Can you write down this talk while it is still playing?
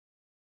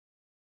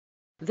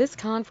This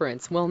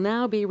conference will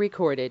now be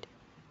recorded.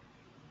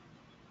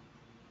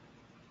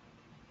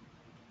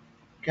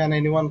 Can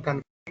anyone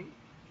confirm?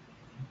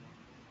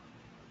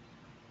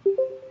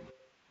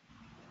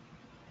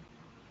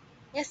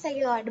 Yes, sir,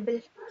 you're audible.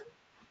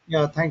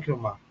 Yeah, thank you,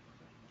 Ma.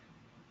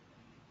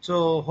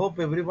 So, hope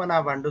everyone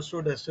have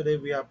understood. Yesterday,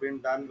 we have been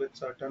done with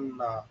certain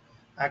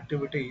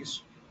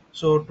activities.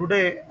 So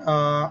today,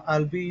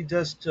 I'll be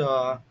just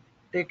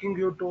taking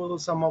you to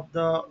some of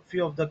the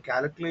few of the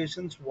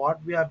calculations what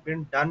we have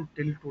been done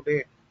till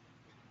today.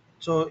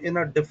 So in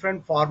a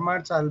different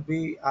formats, I'll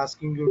be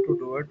asking you to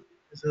do it.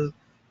 This is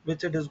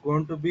which it is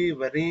going to be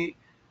very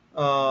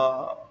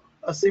uh,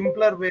 a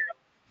simpler way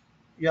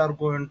you are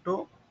going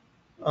to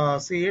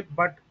see it,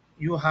 but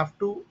you have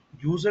to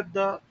use it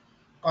the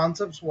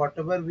concepts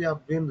whatever we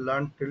have been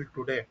learned till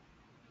today.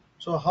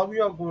 So how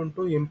you are going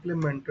to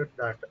implement it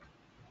that?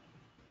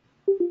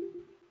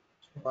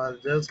 So I'll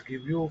just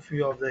give you a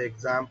few of the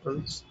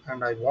examples,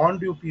 and I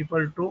want you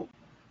people to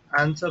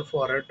answer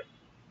for it,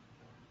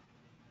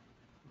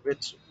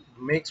 which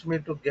makes me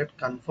to get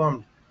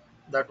confirmed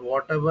that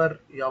whatever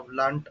you have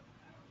learned,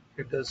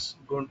 it is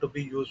going to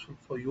be useful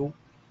for you.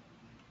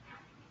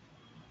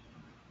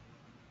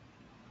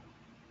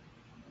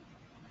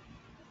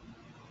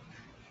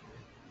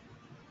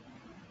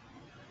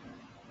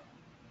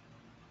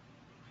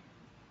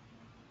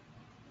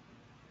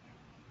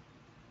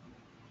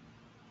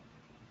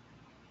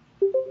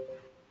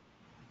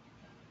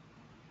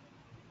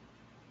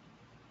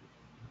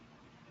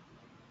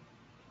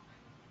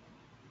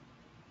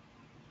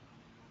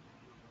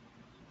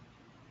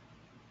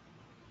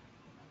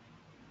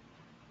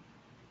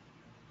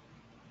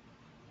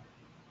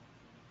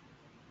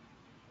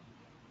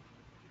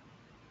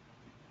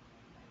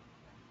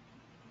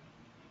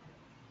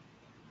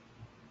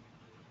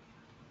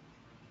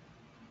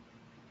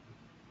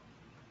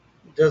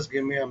 Just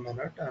give me a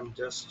minute. I'm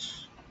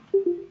just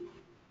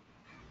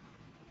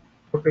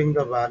putting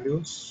the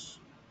values.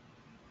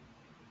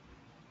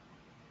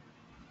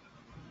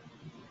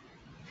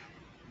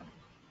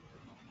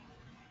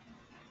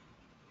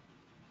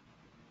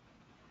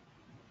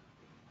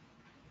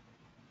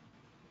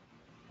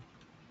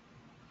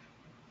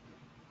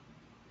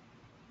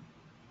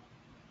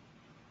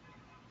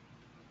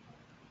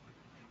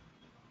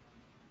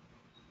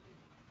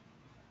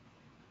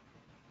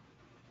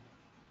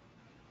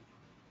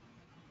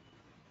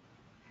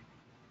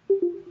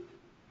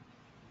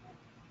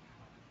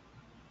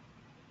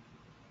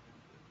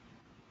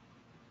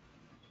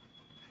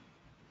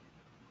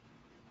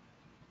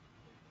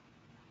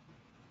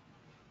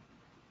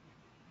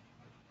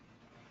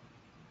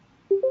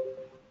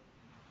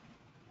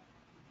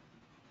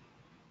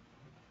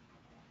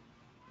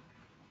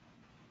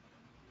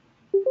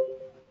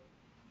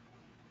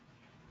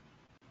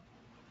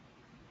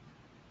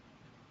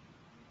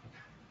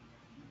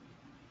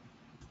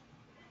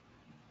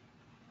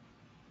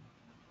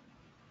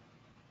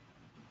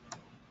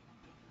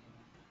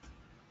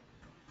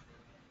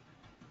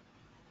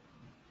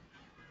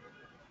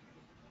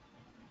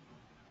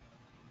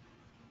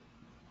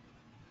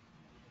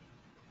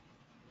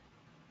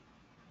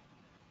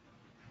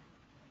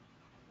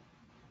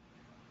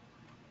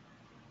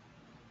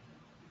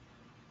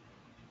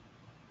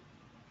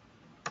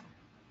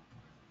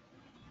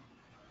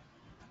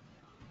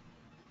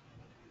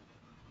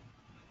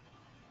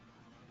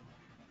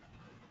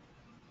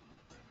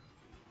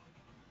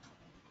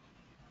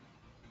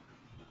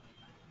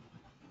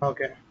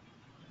 Okay,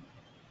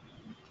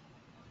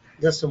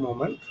 just a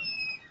moment.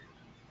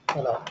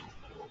 Hello.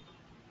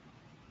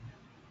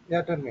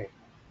 Yeah, tell me.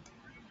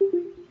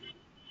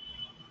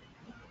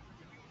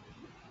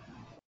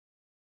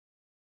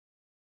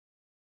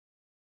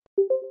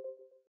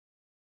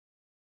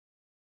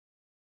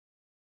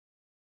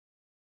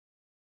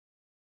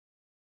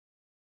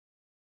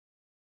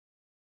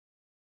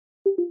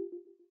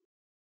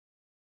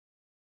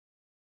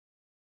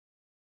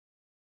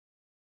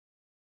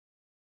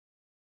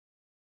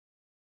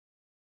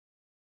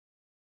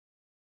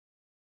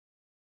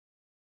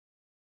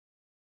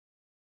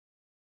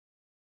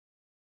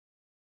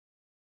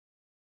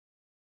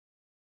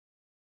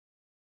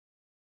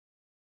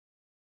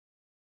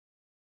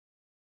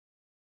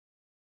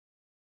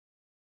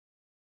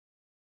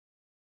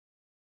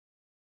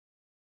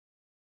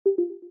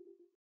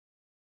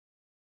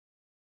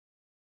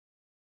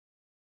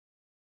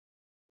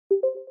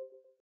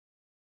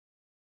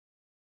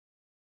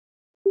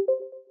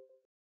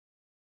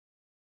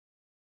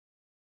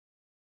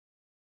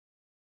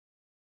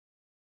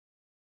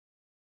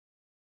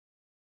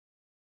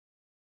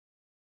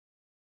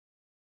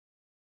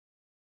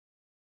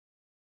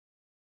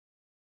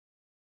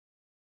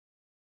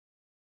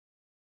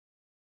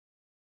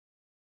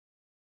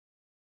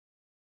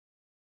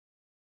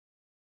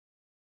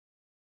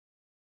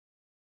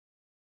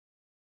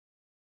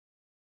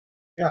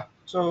 Yeah.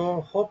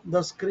 So hope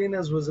the screen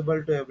is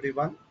visible to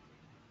everyone.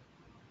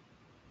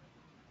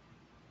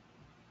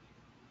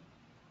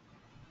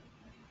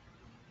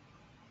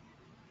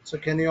 So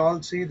can you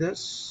all see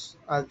this?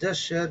 I'll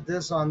just share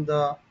this on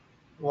the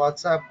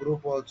WhatsApp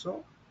group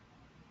also.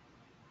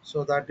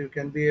 so that you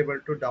can be able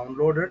to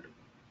download it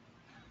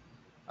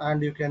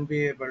and you can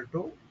be able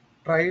to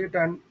try it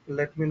and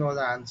let me know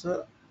the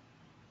answer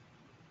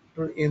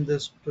in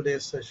this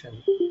today's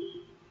session.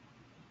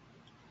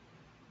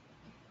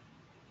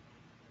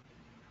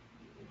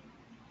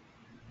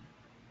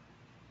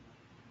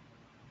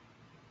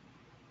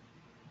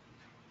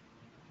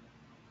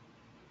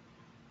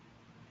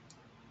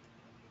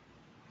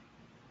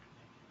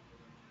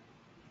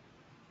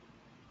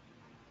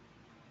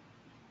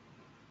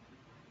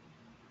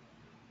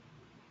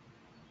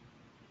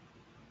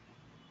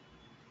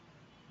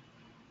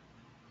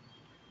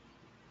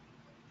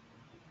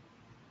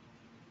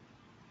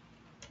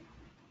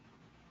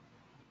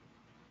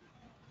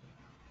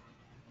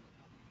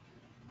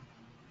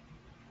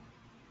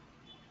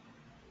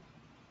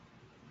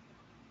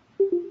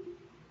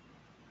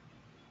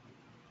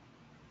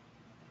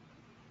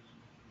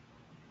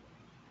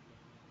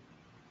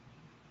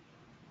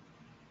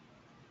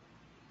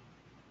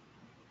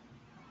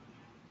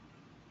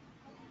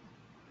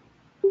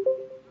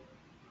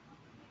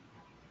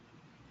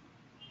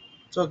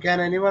 So can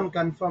anyone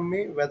confirm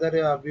me whether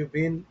have you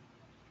been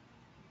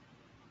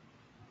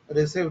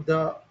received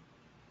the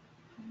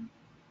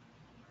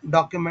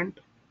document?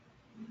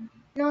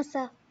 No,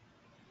 sir.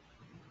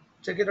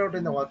 Check it out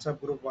in the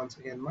WhatsApp group once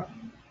again, ma.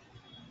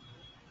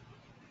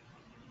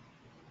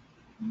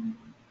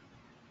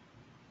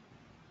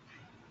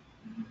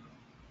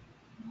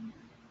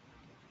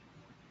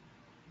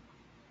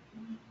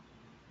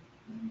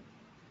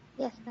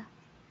 Yes, sir.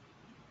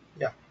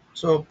 Yeah.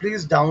 So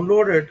please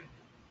download it.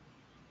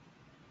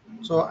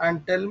 So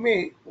and tell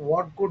me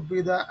what could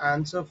be the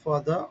answer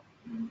for the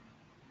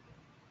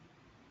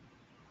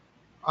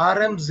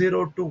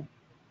RM02.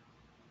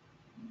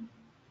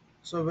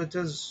 So which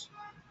is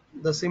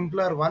the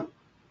simpler one.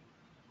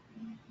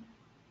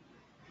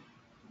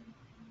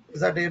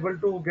 Is that able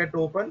to get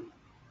open?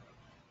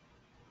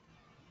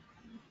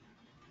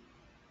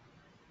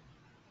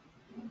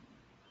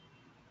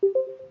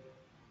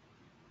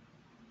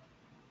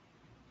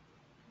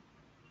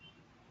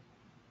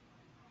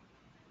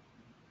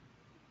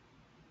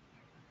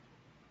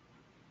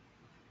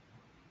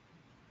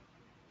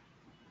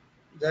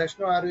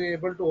 Jaishno, are you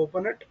able to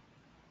open it?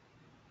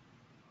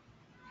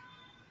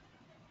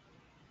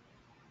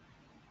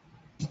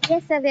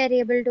 Yes, sir, we are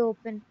able to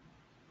open.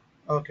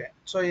 Okay.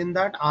 So in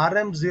that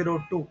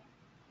RM02,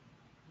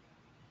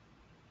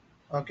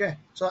 okay.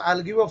 So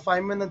I'll give you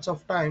 5 minutes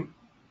of time.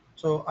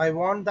 So I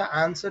want the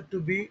answer to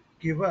be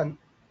given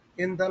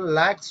in the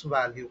lakhs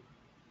value.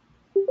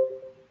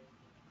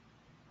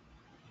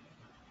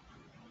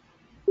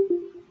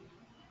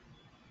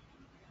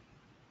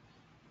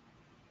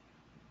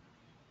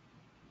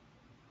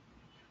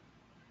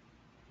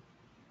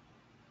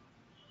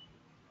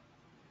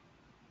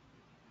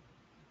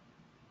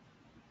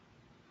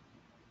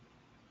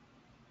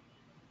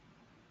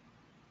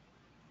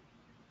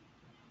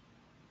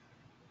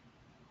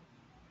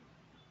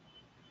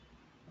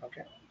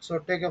 Okay. So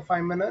take a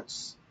 5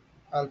 minutes.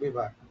 I'll be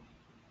back.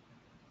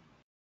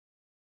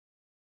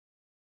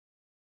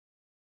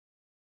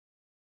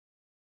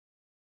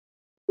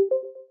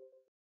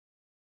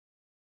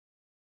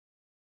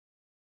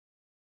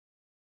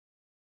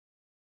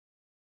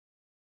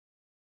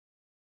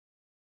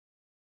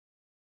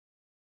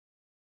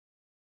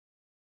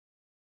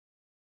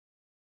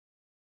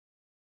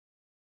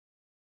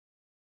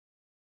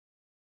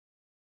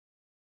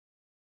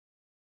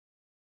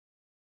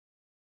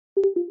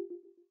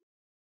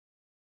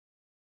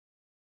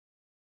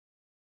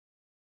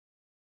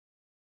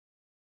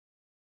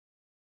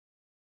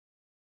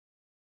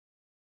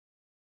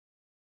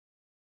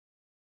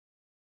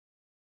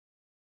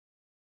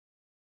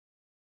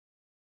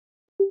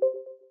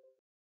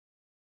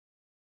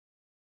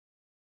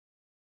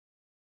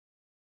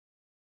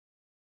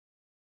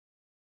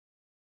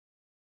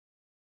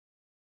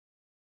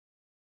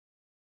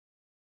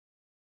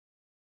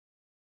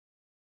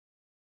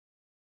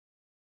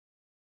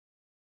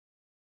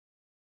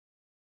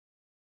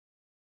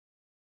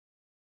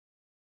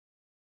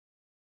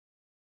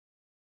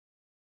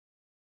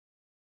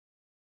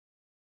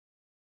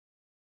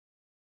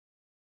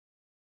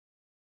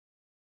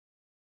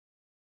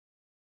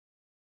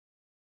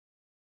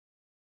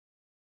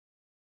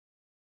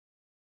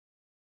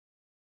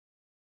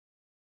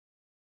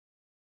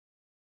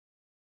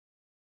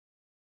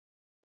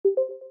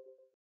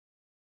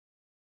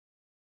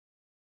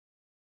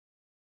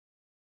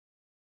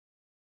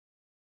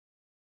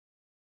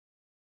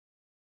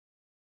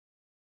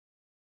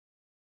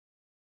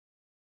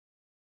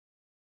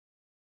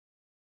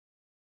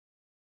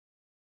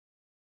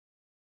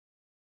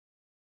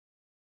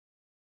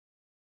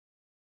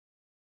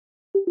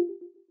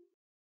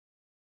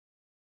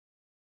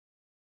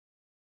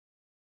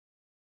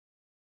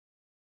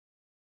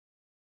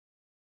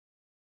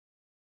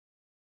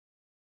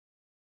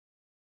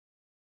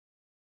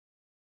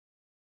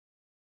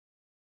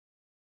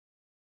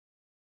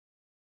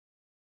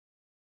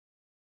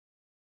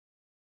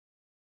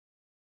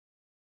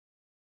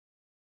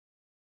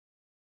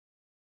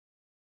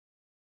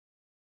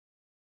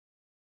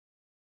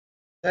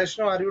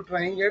 Vaishno, are you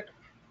trying it?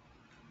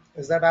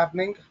 Is that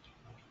happening?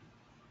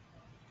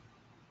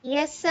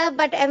 Yes, sir,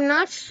 but I'm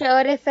not sure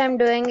if I'm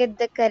doing it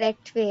the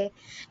correct way.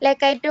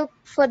 Like I took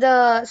for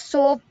the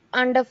soap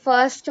on the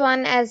first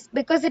one as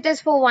because it is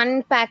for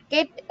one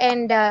packet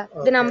and the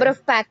number Okay.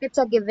 of packets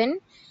are given.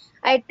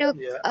 I took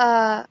Yeah.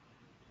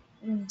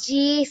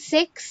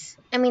 G6,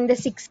 I mean the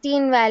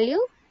 16 value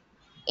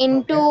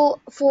Okay. into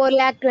 4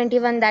 lakh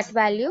 21 that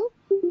value.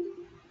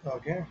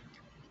 Okay.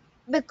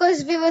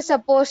 Because we were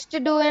supposed to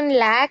do in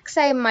lakhs,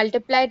 I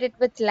multiplied it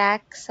with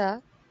lakhs,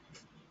 sir.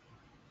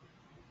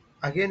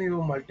 Again,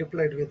 you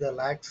multiplied with the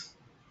lakhs.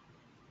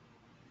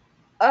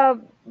 Uh,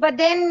 but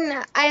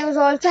then I was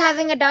also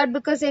having a doubt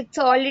because it's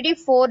already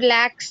 4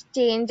 lakhs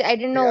change. I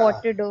didn't know what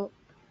Yeah. to do.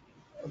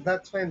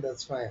 That's fine.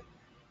 That's fine.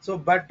 So,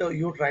 but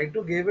you try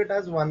to give it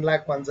as 1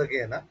 lakh once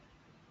again. Huh?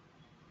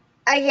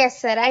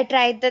 Yes, sir. I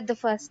tried that the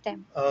first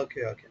time.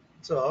 Okay. Okay.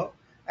 So,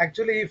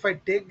 actually, if I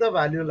take the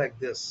value like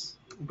this,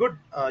 good.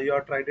 You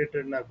have tried it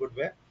in a good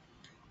way.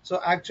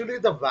 So, actually,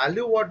 the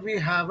value what we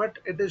have it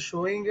is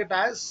showing it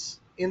as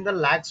in the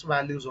lakhs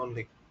values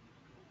only,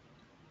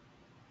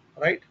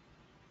 right?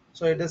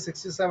 So, it is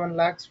 67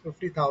 lakhs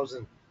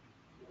 50,000.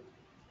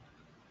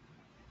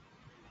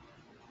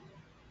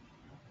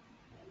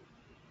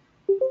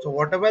 So,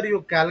 whatever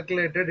you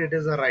calculated, it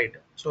is a right.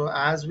 So,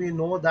 as we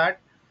know that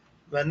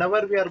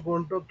whenever we are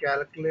going to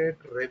calculate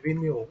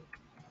revenue,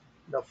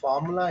 the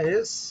formula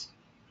is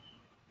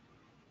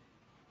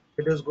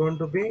it is going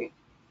to be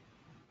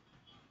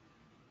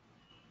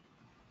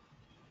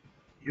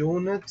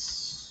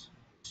units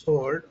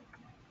sold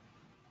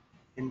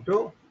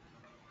into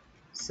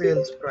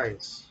sales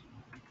price.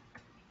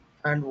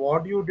 And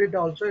what you did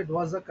also, it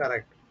was the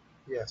correct.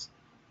 Yes.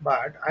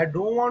 But I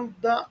don't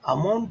want the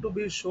amount to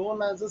be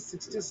shown as a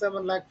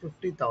 67 lakh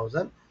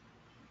 50,000.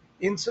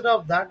 Instead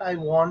of that, I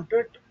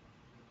wanted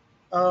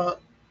a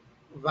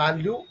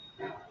value.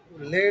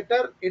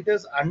 Later, it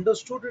is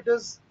understood it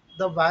is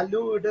the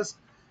value, it is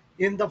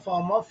in the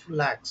form of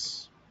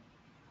lakhs.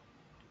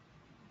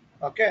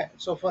 Okay,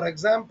 so for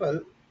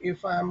example,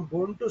 if I am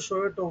going to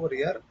show it over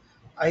here,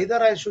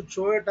 either I should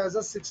show it as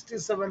a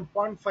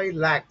 67.5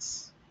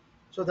 lakhs.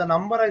 So the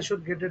number I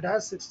should get it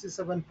as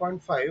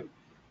 67.5,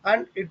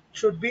 and it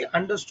should be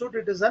understood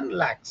it is in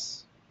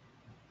lakhs.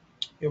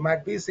 You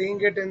might be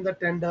seeing it in the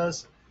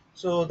tenders.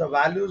 So the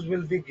values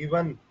will be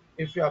given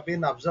if you have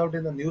been observed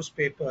in the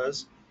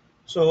newspapers.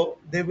 So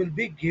they will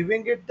be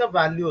giving it the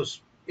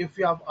values. If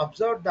you have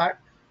observed that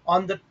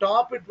on the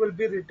top, it will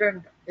be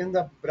written in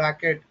the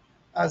bracket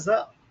as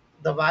the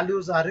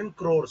values are in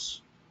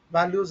crores,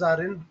 values are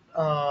in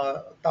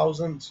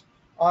thousands,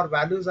 or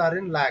values are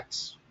in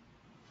lakhs,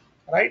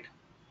 right?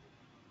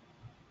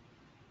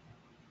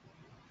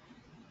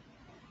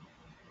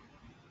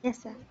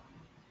 Yes, sir.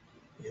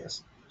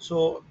 Yes.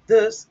 So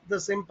this, the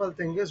simple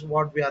thing is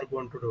what we are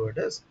going to do it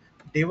is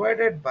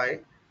divided by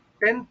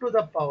 10 to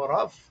the power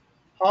of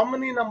how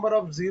many number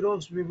of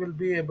zeros we will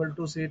be able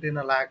to see it in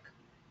a lakh?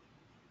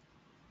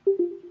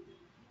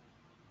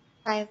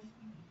 5.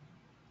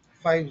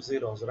 5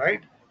 zeros,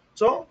 right?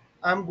 So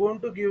I'm going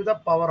to give the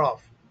power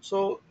of.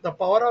 So the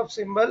power of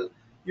symbol,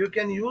 you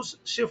can use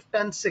shift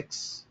and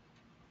 6,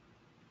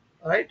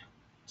 right?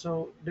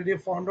 So did you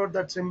find out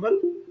that symbol?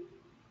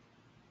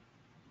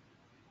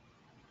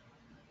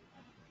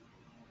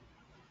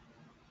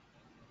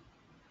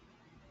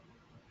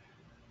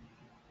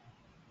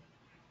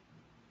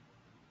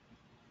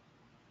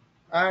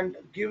 And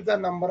give the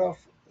number of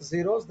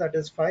zeros, that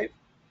is 5,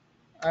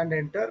 and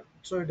enter.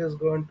 So it is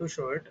going to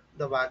show it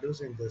the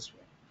values in this way.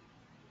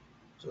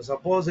 So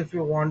suppose if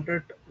you want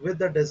it with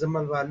the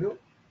decimal value,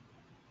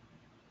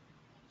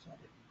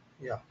 sorry,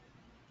 yeah.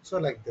 So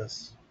like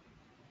this.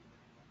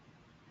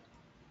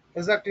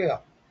 Is that clear?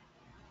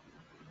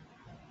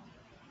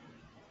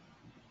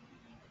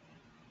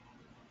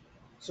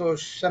 So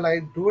shall I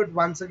do it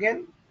once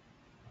again?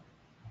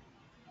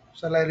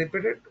 Shall I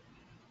repeat it?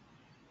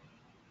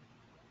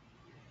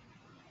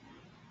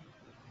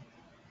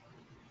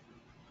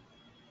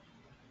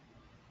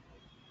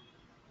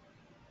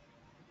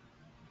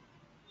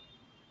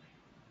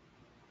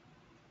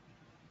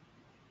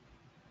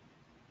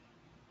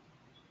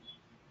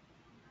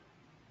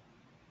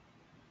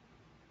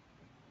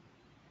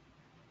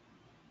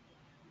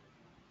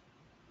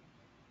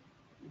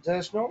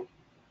 Just now,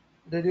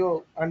 did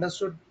you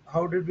understood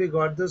how did we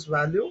got this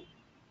value?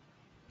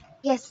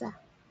 Yes, sir.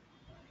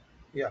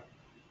 Yeah.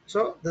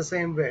 So the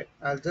same way,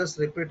 I'll just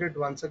repeat it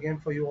once again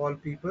for you all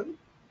people.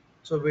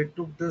 So we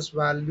took this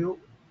value,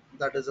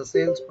 that is a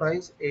sales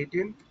price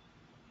 18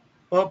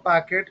 per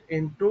packet,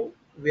 into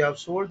we have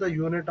sold the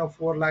unit of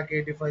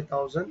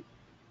 4,85,000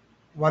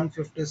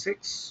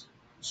 156.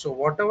 So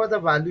whatever the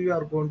value you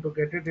are going to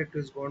get it, it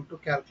is going to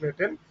calculate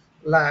in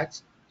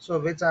lakhs. So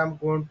which I am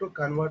going to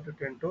convert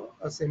it into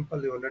a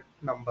simple unit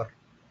number.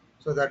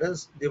 So that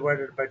is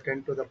divided by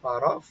 10 to the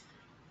power of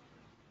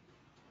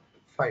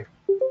 5.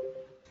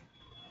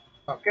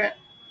 Okay.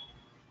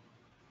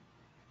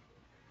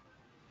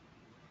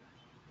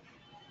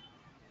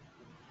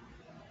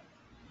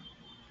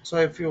 So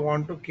if you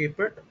want to keep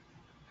it,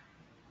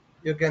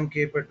 you can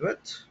keep it with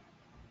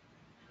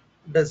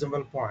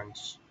decimal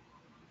points.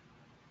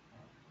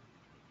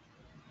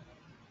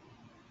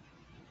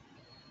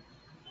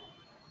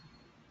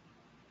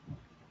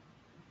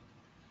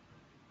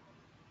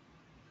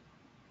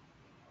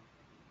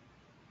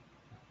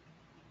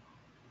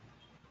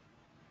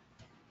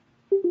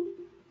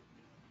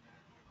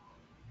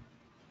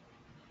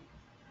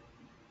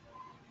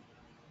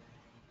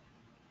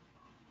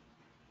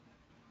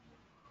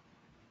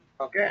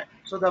 Okay,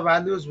 so the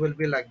values will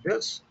be like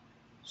this.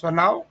 So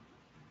now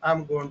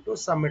I'm going to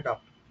sum it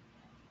up.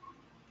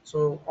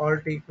 So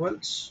alt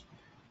equals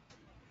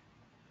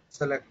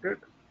selected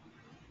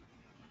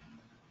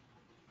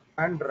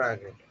and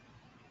drag it.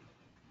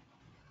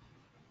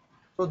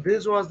 So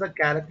this was the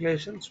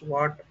calculations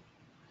what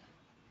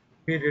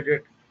we did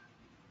it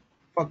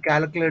for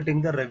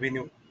calculating the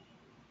revenue.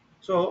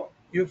 So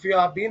if you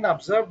have been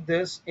observed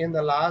this in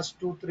the last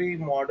 2 3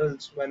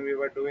 models when we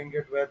were doing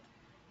it with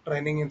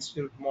training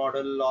institute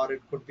model, or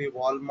it could be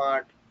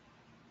Walmart,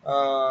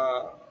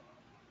 uh,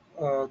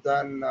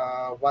 then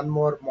one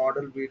more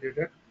model we did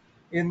it.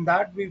 In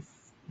that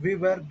we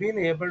were being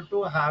able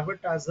to have it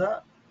as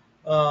a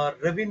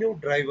revenue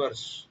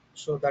drivers.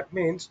 So that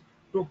means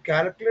to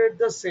calculate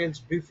the sales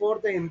before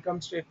the income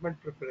statement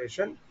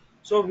preparation.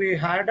 So we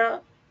had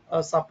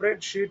a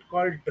separate sheet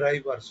called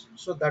drivers.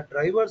 So that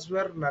drivers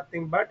were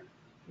nothing but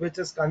which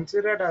is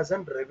considered as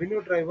an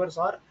revenue drivers,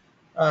 or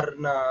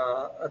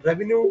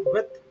revenue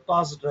with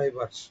cost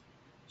drivers.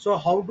 So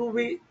how do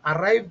we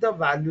arrive the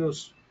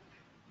values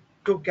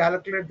to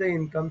calculate the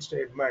income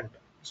statement?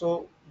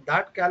 So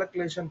that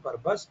calculation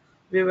purpose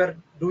we were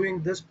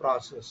doing this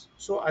process.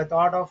 So I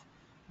thought of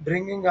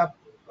bringing up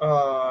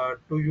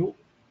to you.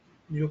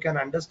 You can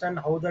understand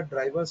how the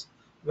drivers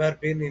were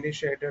being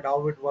initiated,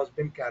 how it was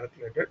being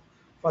calculated.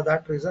 For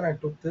that reason I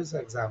took this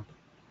example.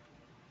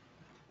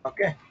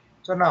 Okay,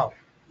 so now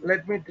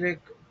let me take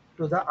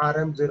to the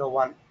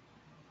RM01.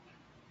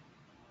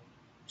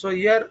 So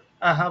here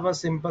I have a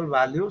simple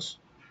values.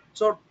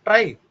 So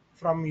try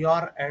from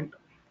your end.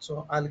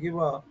 So I'll give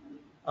a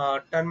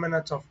 10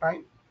 minutes of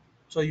time.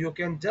 So you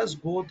can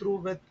just go through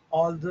with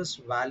all these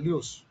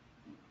values,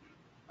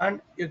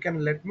 and you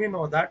can let me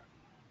know that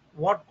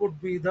what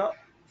could be the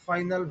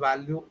final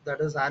value, that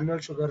is annual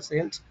sugar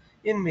sales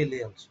in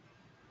millions.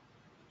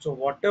 So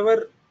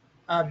whatever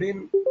I've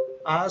been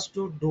asked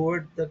to do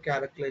it, the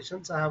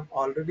calculations I have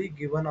already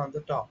given on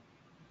the top.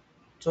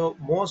 So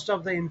most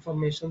of the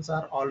informations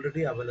are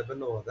already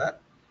available over there.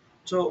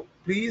 So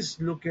please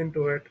look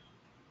into it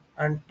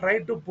and try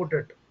to put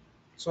it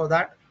so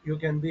that you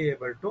can be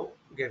able to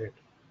get it.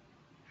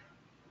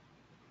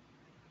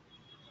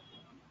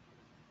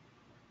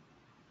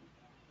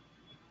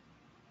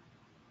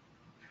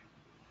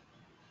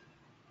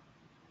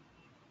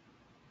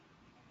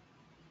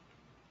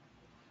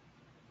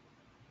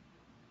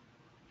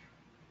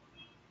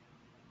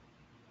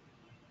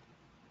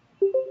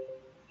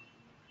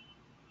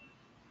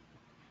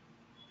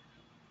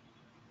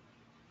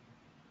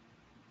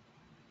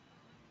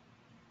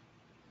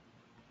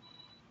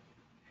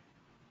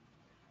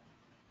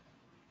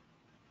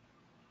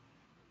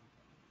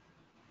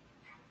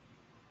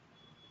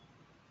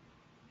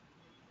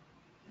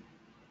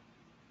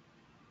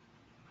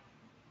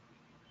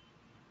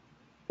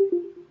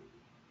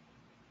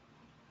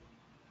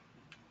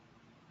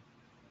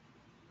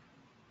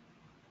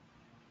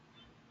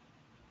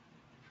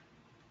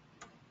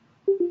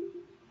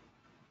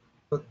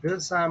 So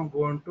this I am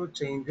going to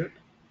change it.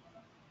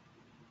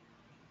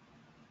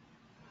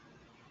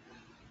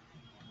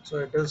 So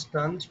it is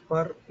tons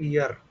per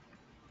year,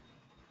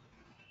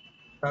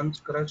 tons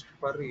crushed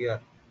per year.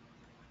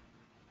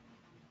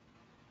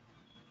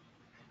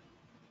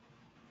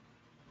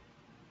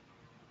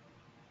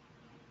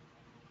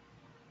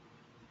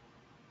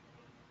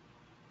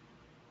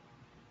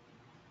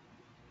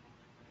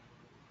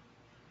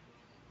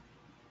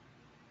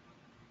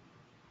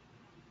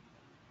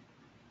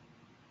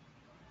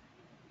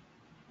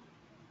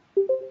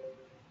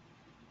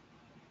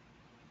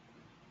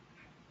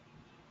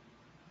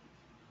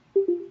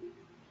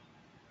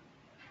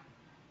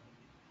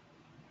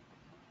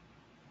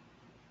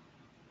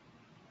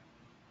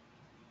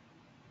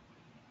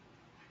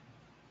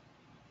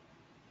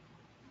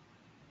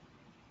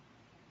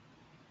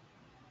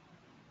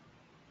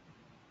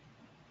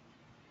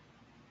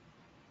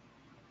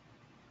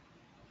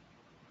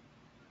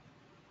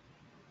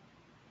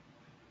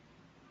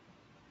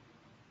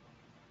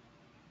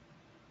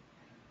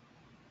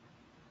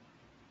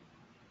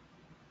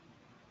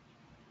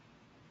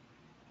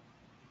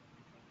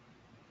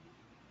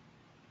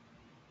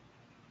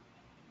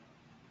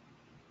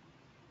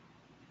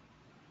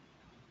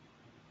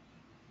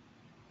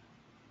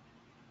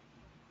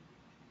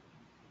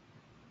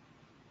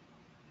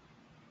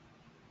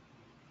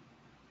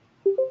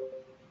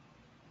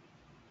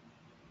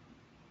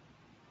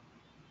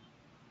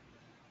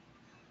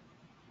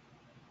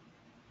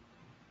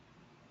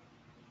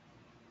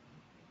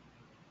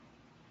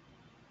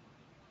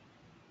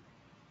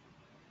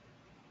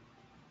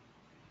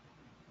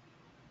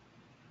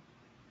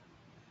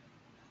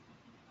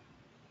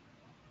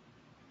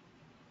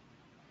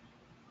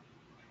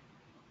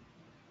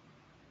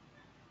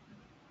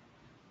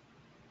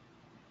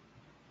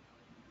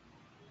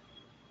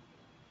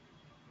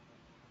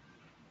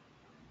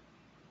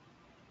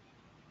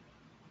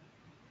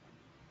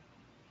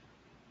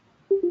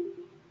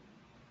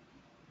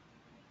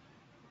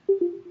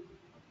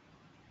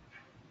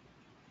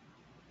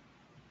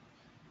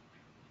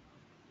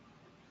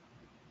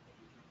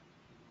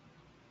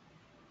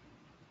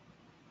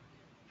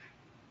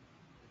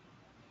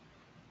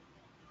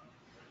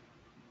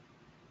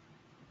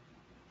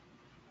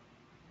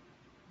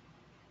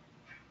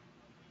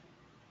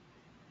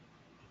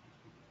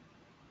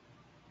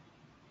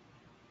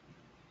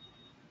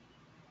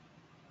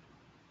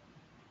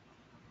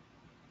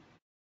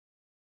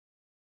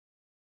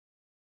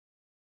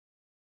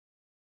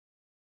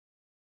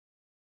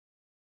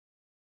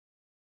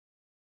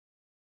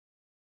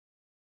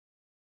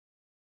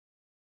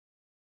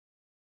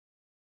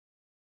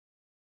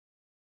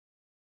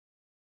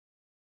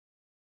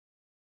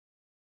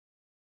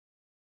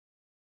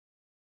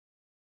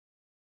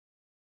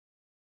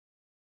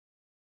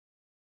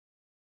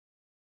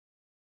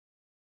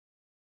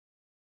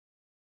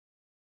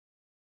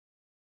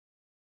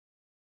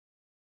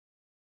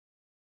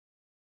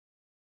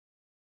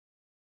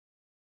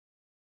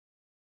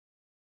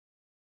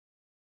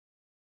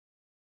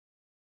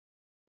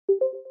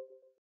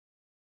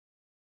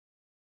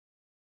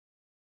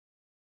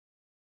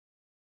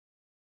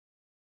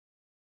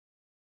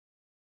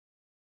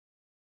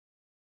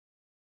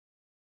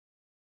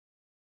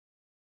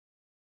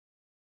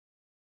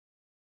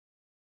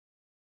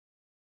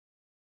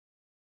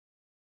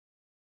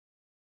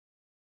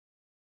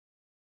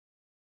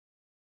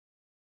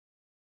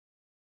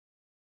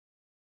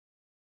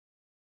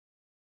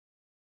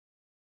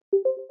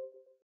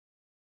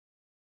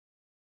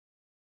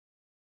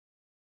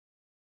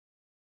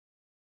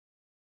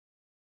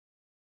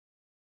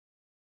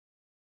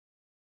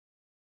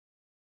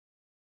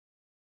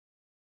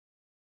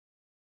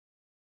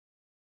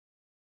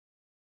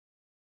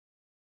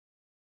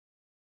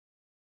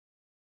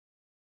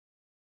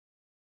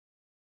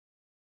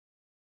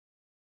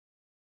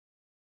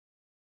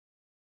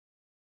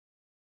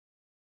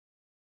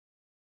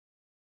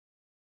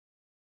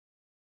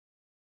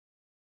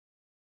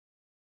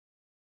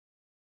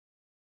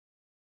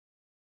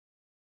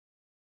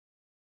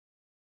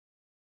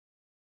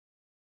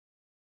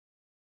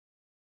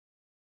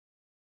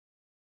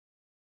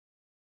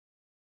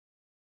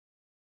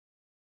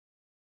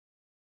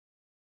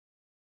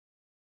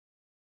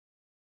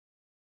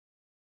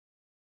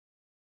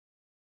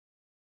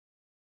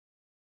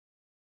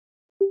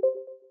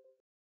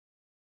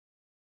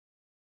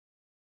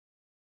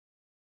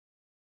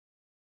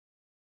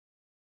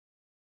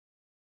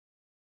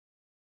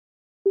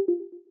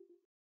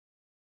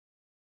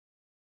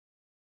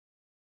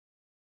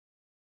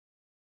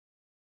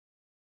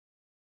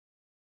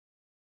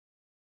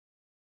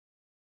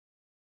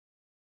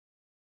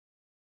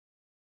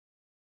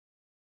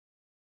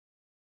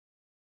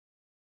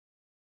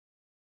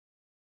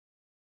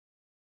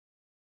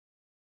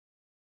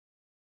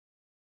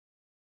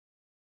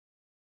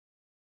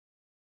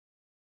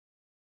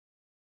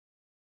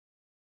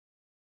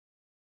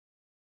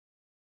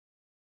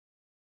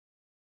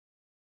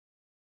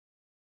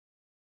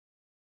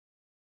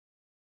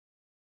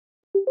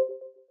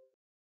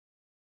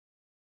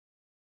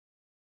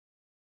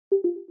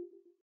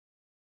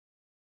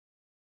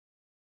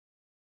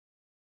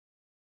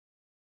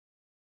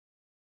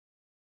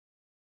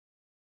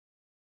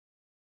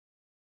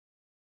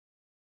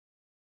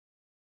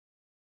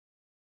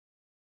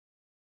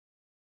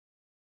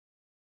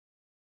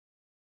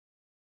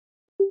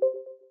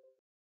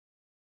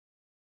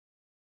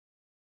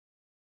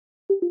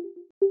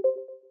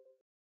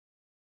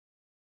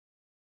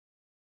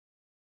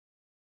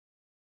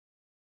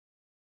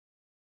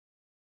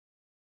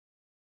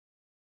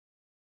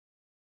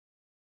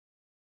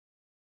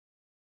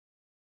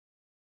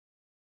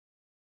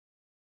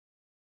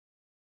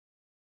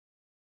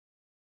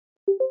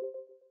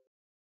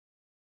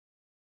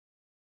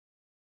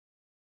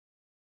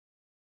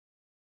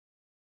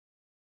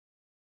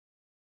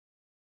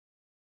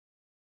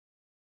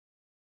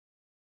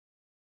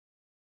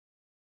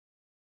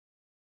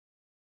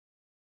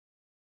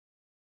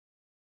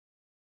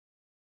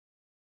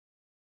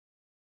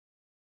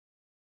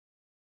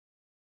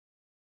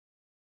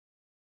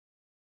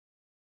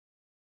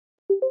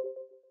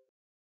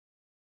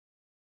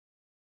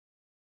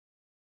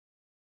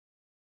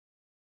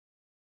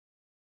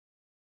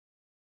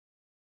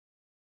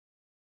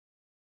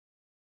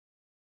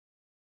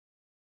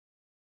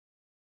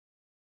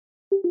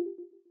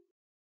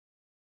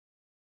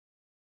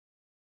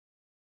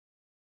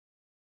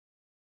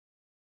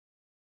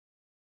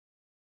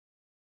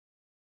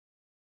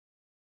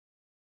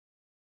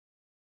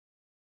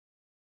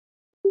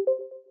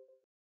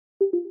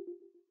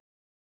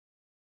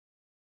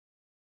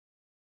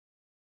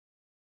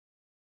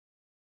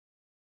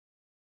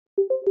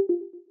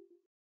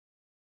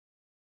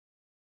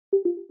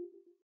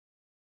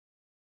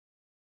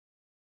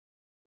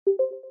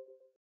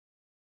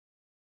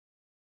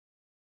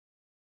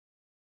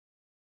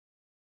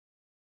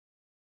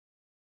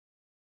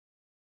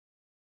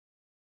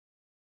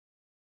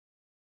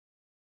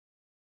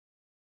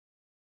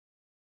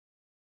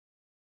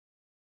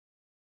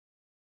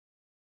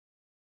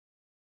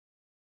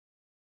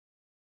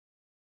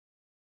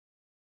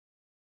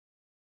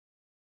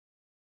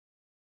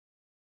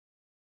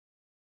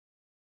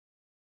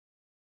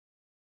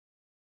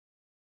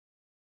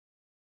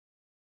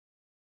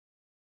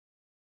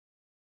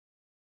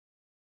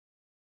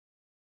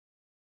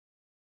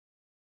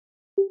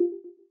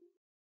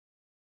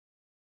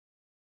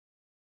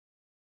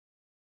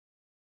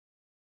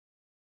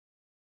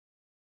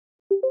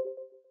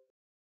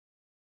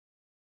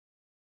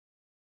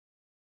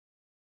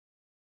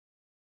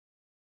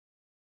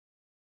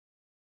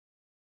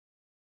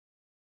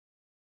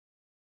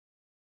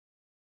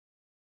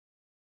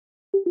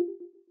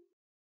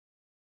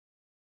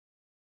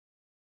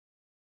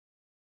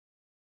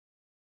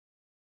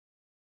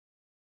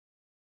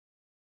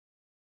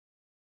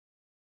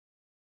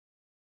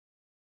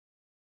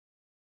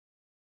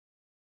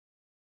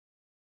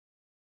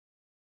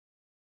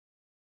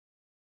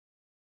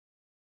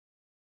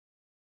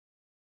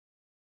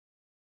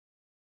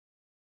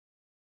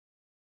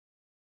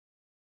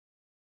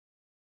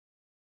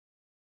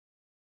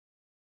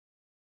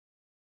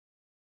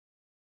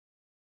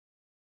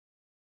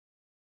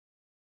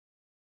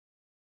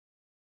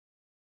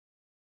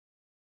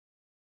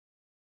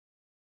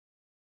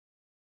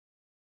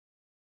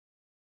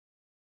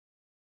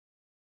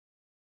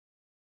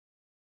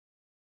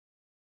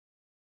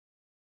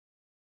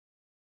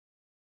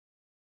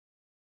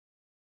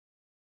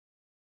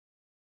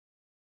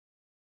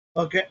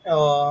 Okay.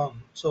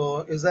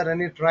 So is there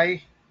any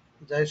try,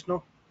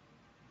 Jaishnu?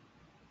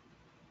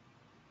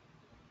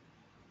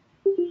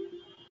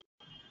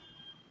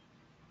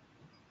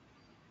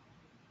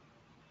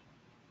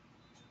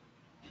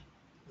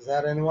 Is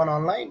there anyone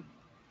online?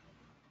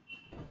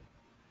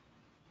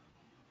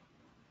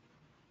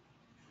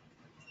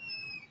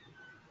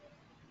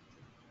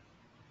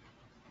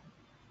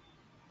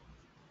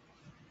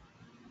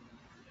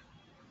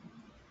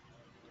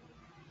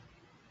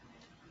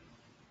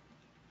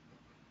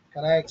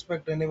 Can I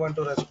expect anyone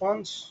to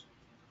respond?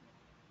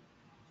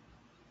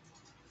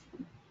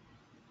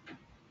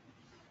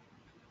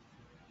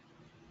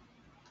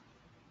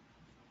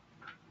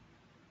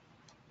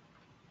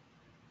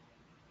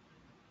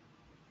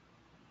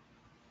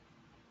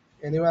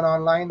 Anyone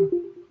online?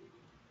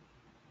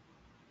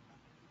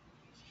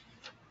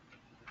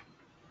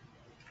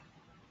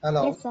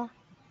 Hello. Yes, sir.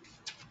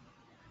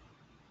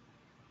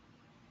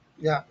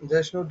 Yeah,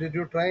 Jaishnu, did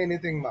you try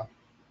anything, ma?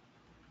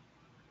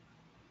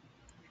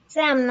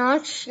 So I'm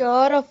not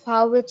sure of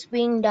how it's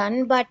being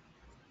done, but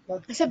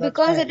so That's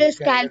because it fine. You is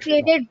can let me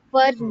know. calculated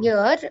per Hmm.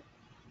 year,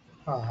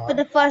 for Uh-huh.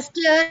 the first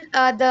year,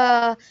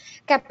 the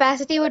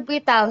capacity would be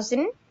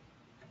 1,000.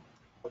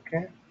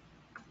 Okay.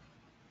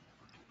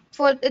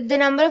 For the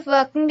number of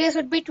working days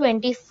would be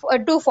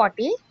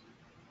 240.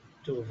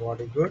 To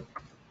body good.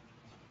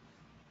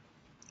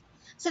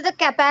 So the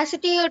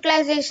capacity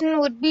utilization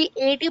would be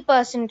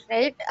 80%,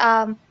 right?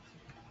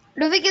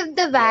 Do we give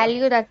the Yeah.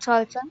 value that's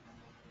also?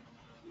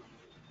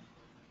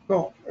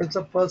 No, it's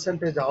a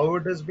percentage. How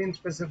it has been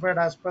specified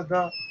as per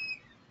the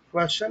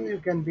question, you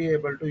can be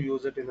able to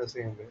use it in the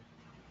same way.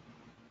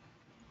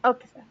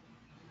 Okay, sir.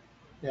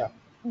 Yeah.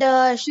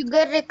 The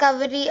sugar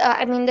recovery,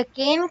 I mean the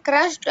cane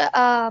crushed,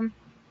 that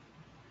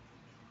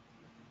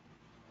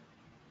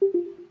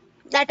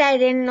I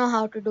didn't know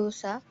how to do,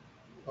 sir.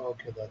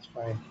 Okay, that's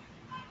fine.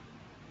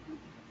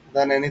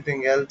 Then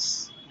anything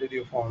else did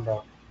you found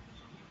out?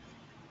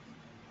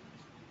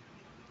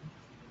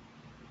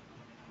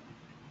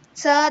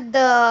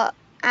 Sir,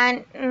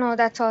 and no,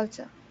 that's all,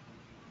 sir.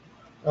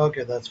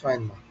 Okay, that's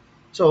fine, ma'am.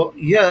 So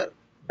here,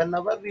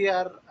 whenever we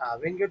are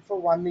having it for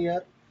 1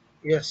 year,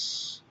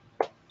 yes,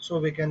 so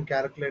we can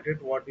calculate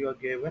it what you are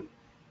given.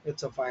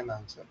 It's a fine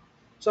answer.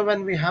 So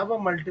when we have a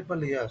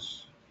multiple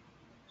years,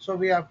 so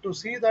we have to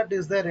see that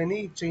is there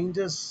any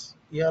changes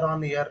year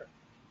on year,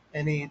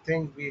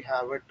 anything we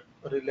have it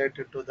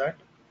related to that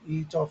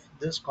each of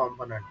this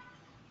component.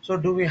 So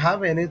do we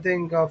have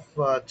anything of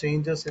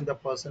changes in the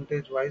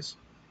percentage wise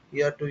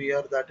year to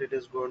year that it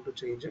is going to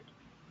change it?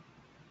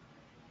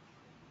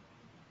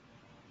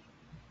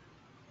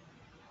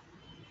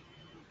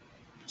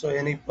 So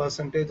any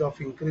percentage of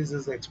increase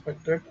is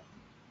expected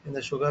in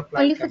the sugar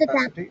Only plant for the tap.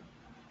 capacity?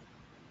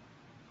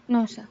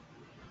 No, sir.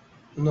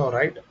 No,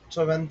 right?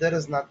 So when there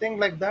is nothing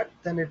like that,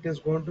 then it is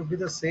going to be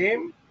the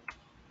same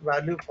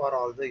value for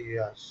all the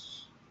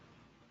years.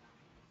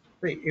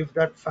 See, if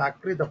that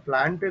factory, the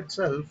plant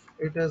itself,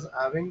 it is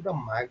having the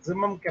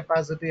maximum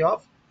capacity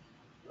of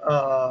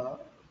uh,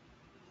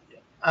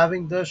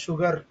 having the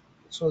sugar.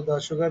 So the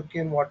sugar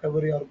cane,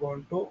 whatever you are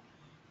going to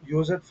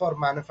use it for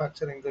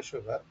manufacturing the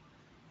sugar.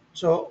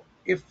 So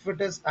if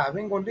it is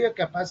having only a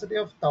capacity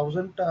of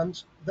 1,000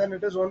 tons, then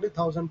it is only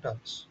 1,000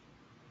 tons.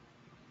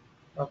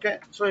 Okay,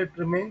 so it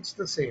remains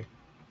the same.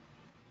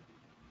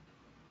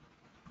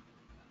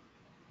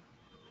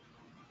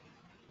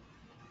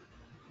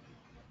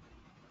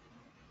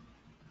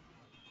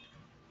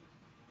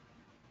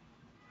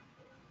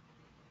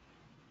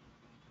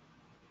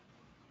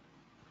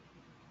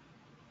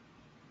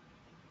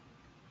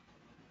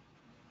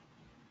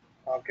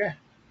 Okay,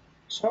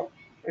 so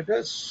it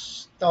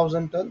is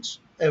 1,000 tons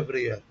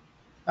every year,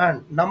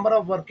 and number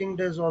of working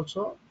days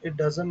also it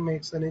doesn't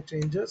makes any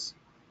changes.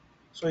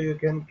 So you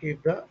can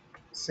keep the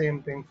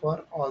same thing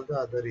for all the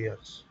other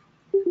years.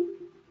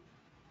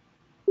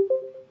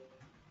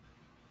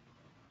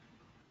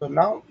 So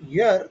now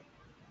here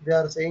they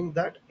are saying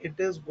that it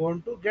is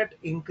going to get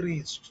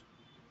increased.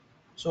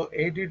 So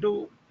 80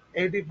 to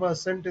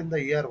 80% in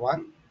the year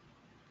one,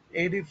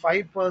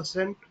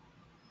 85%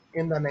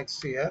 in the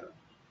next year,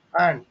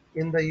 and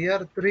in the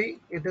year three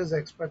it is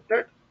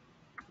expected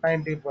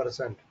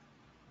 90%.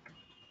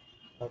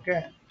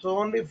 Okay, so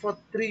only for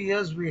 3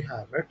 years we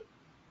have it.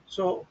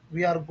 So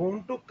we are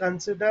going to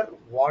consider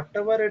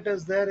whatever it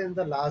is there in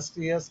the last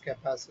year's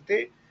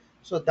capacity.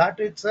 So that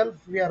itself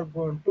we are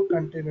going to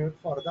continue it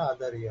for the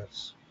other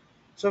years.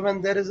 So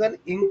when there is an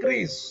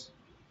increase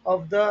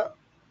of the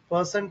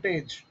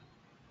percentage,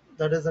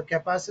 that is the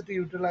capacity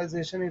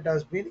utilization, it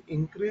has been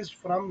increased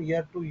from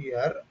year to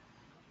year.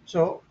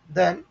 So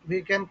then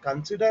we can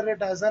consider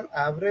it as an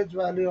average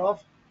value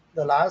of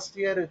the last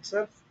year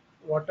itself,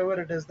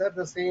 whatever it is there,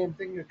 the same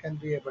thing you can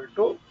be able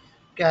to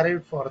carry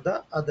it for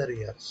the other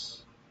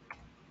years.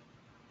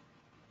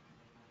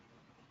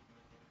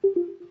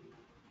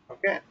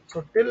 Okay,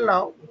 so till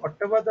now,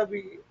 whatever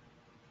the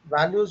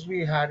values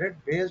we had it,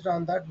 based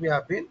on that we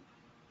have been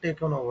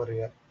taken over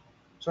here.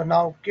 So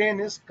now cane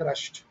is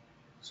crushed.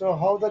 So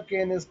how the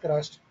cane is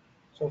crushed?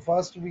 So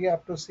first we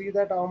have to see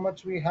that how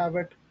much we have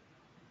it,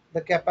 the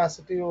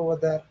capacity over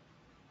there.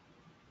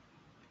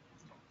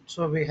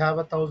 So we have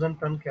 1,000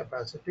 ton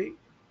capacity,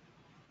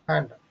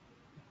 and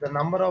the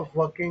number of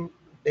working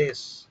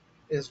days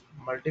is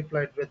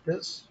multiplied with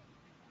this,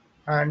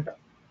 and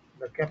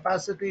the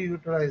capacity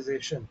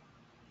utilization,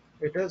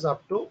 it is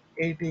up to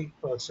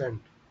 80%.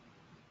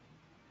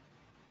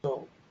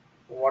 So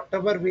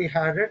whatever we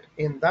had it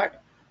in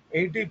that,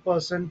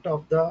 80%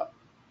 of the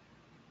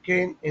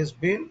cane is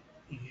being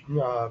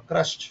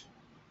crushed.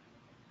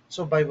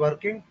 So by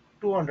working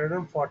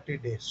 240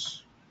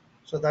 days.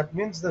 So that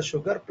means the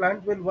sugar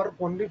plant will work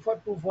only for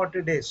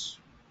 240 days.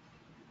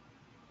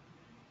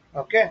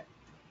 Okay.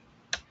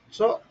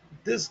 So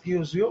this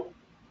gives you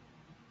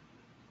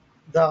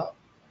the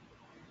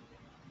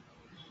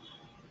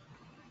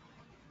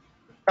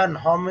ton,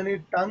 how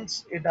many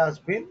tons it has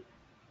been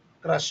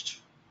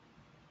crushed.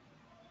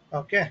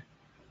 Okay.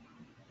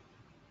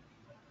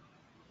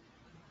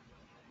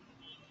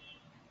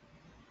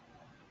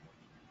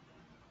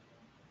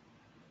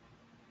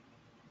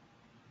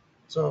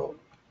 So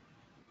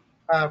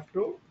I have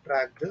to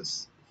track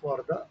this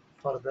for the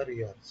further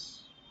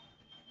years.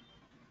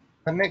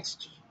 The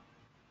next,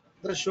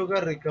 the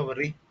sugar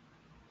recovery.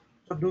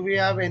 So do we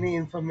have any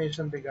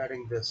information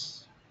regarding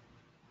this?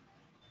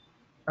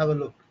 Have a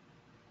look.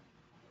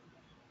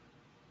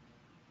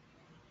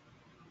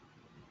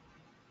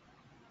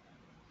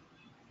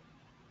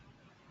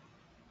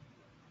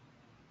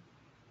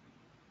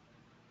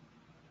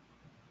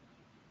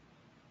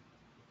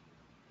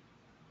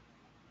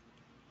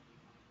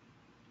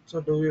 So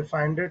do we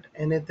find it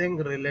anything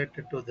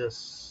related to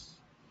this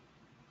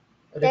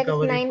That is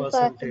recovery 9%.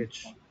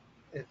 percentage?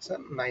 It's a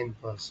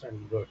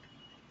 9%. Good.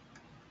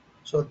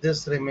 So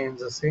this remains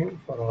the same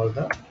for all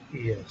the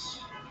years.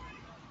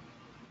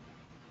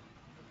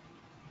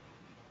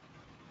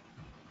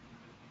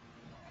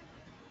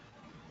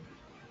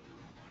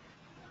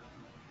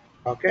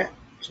 Okay.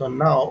 So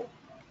now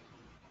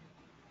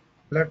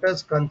let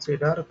us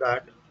consider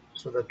that.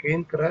 So the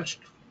cane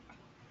crushed,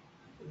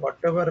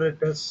 whatever it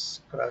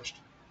is crushed,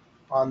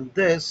 on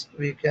this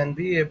we can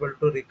be able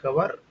to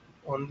recover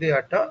only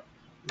at a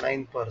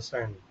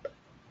 9%.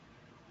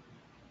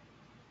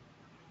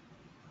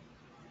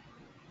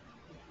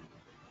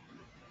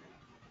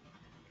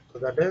 So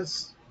that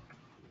is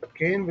the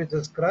cane which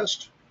is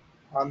crushed,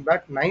 on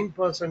that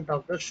 9%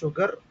 of the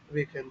sugar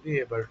we can be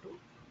able to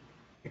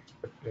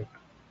expect it.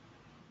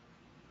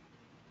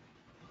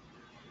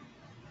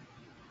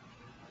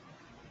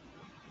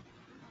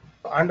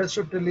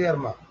 Understood till here,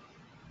 ma?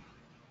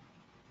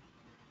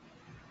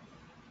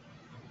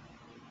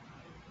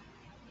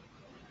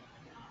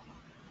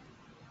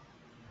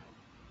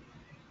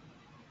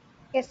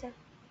 Yes, sir.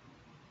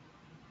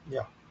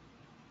 Yeah.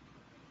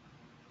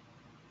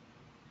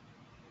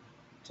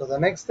 So the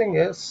next thing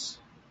is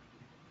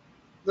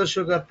the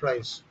sugar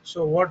price.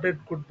 So what it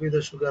could be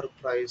the sugar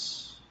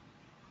price?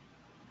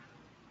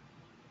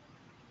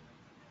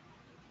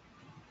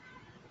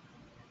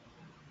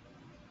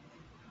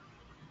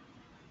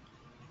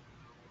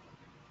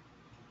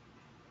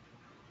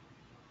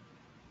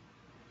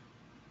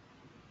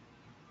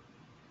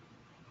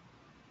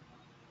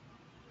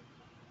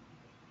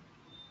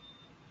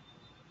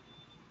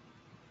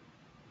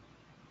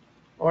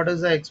 What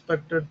is the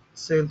expected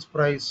sales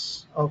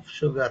price of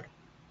sugar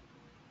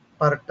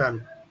per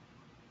ton?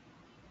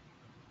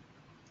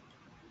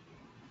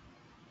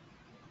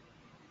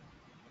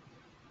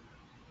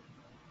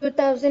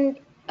 2000,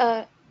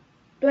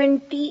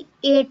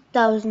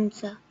 28,000,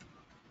 sir.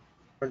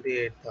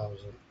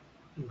 28,000.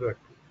 Good.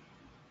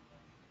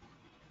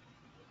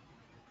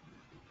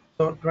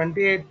 So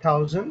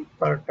 28,000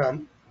 per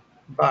ton.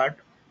 But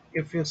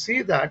if you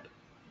see that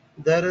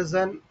there is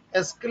an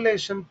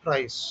escalation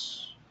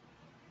price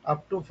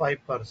up to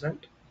 5%.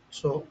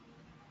 So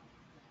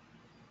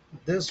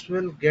this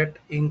will get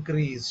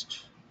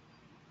increased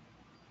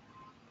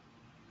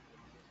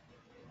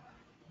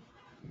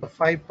the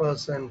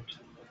 5%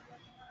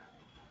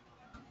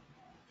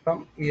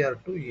 from year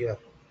to year.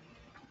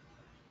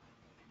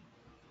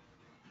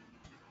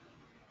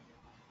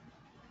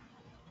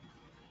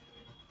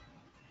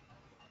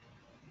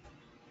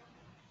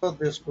 So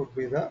this could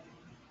be the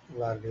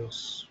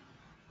values.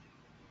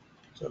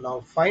 So now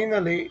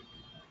finally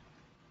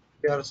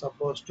we are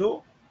supposed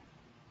to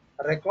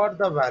record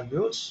the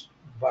values,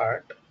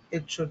 but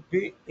it should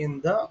be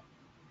in the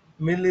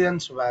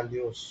millions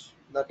values.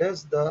 That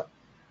is the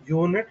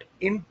unit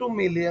into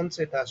millions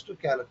it has to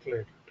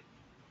calculate.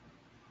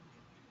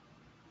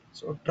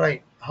 So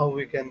try how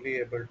we can be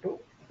able to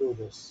do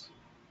this.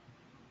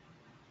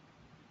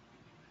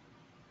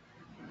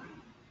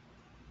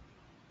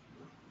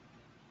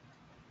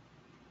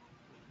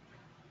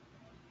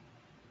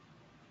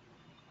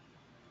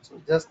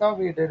 So just now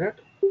we did it.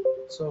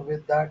 So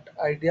with that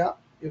idea,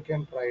 you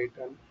can try it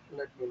and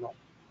let me know.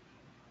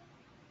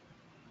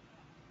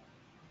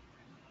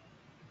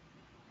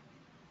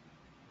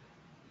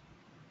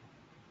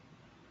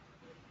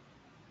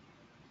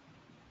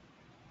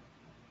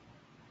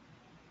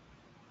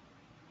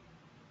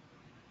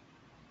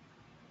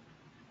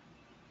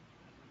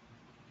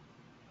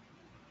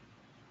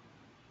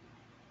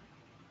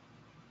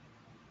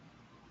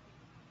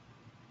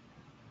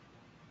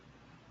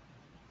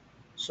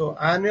 So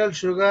annual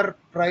sugar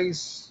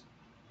price.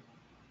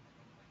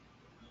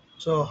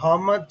 So how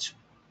much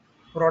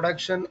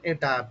production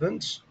it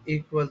happens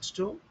equals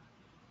to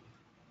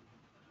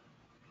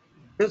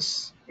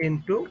this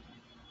into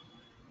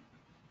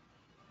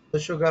the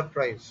sugar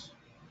price.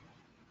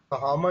 So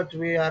how much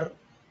we are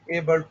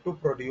able to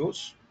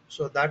produce.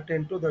 So that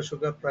into the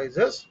sugar price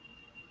is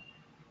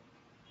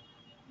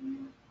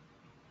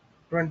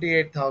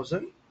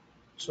 28,000.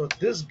 So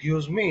this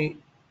gives me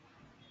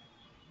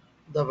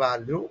the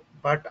value,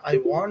 but I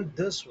want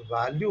this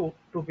value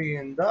to be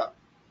in the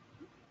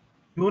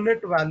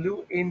unit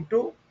value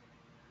into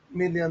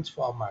millions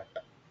format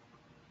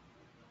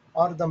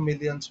or the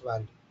millions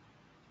value.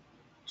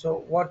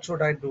 So what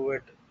should I do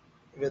it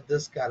with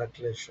this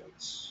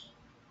calculations?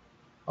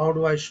 How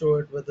do I show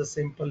it with a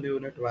simple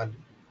unit value?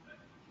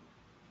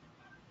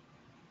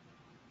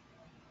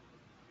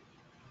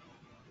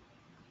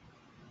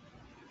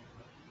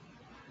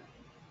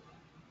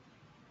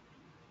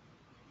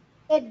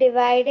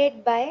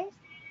 Divided by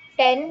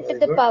 10 to Very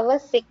the good. power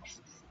 6.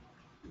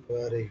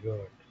 Very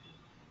good.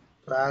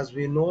 So as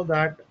we know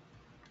that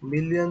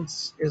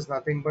millions is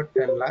nothing but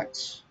 10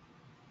 lakhs.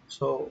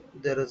 So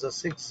there is a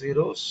six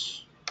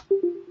zeros.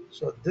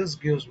 So this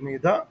gives me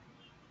the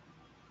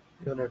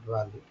unit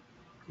value.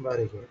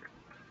 Very good.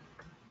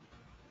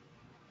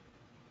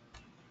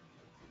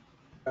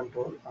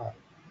 Control R.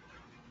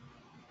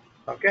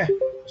 Okay.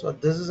 So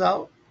this is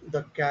how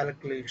the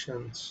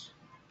calculations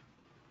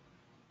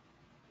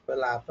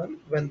will happen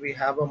when we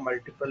have a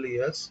multiple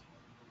years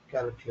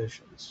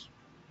calculations.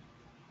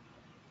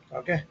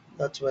 Okay.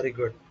 That's very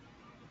good.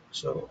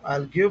 So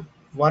I'll give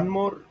one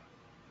more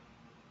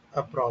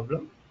a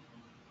problem.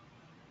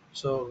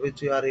 So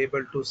which you are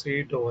able to see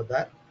it over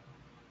there.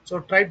 So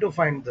try to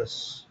find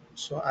this.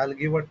 So I'll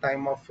give a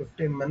time of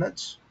 15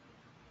 minutes.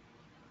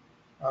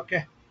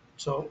 Okay.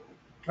 So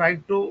try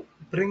to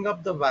bring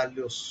up the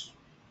values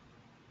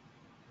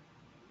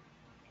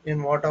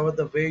in whatever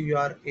the way you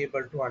are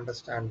able to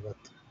understand with.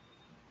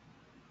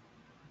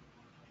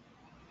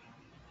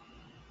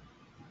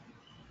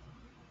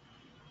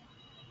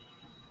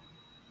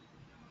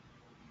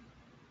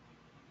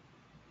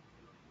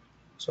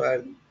 So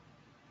I'll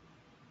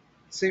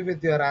see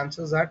with your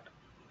answers at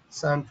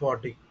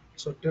 7:40.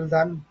 So till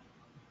then,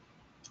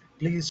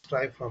 please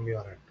try from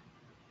your end.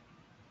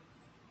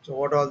 So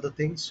what all the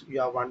things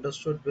you have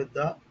understood with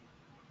the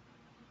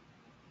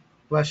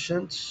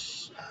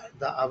questions,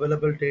 the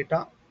available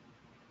data,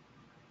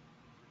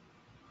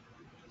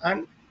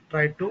 and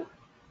try to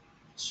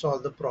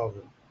solve the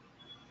problem.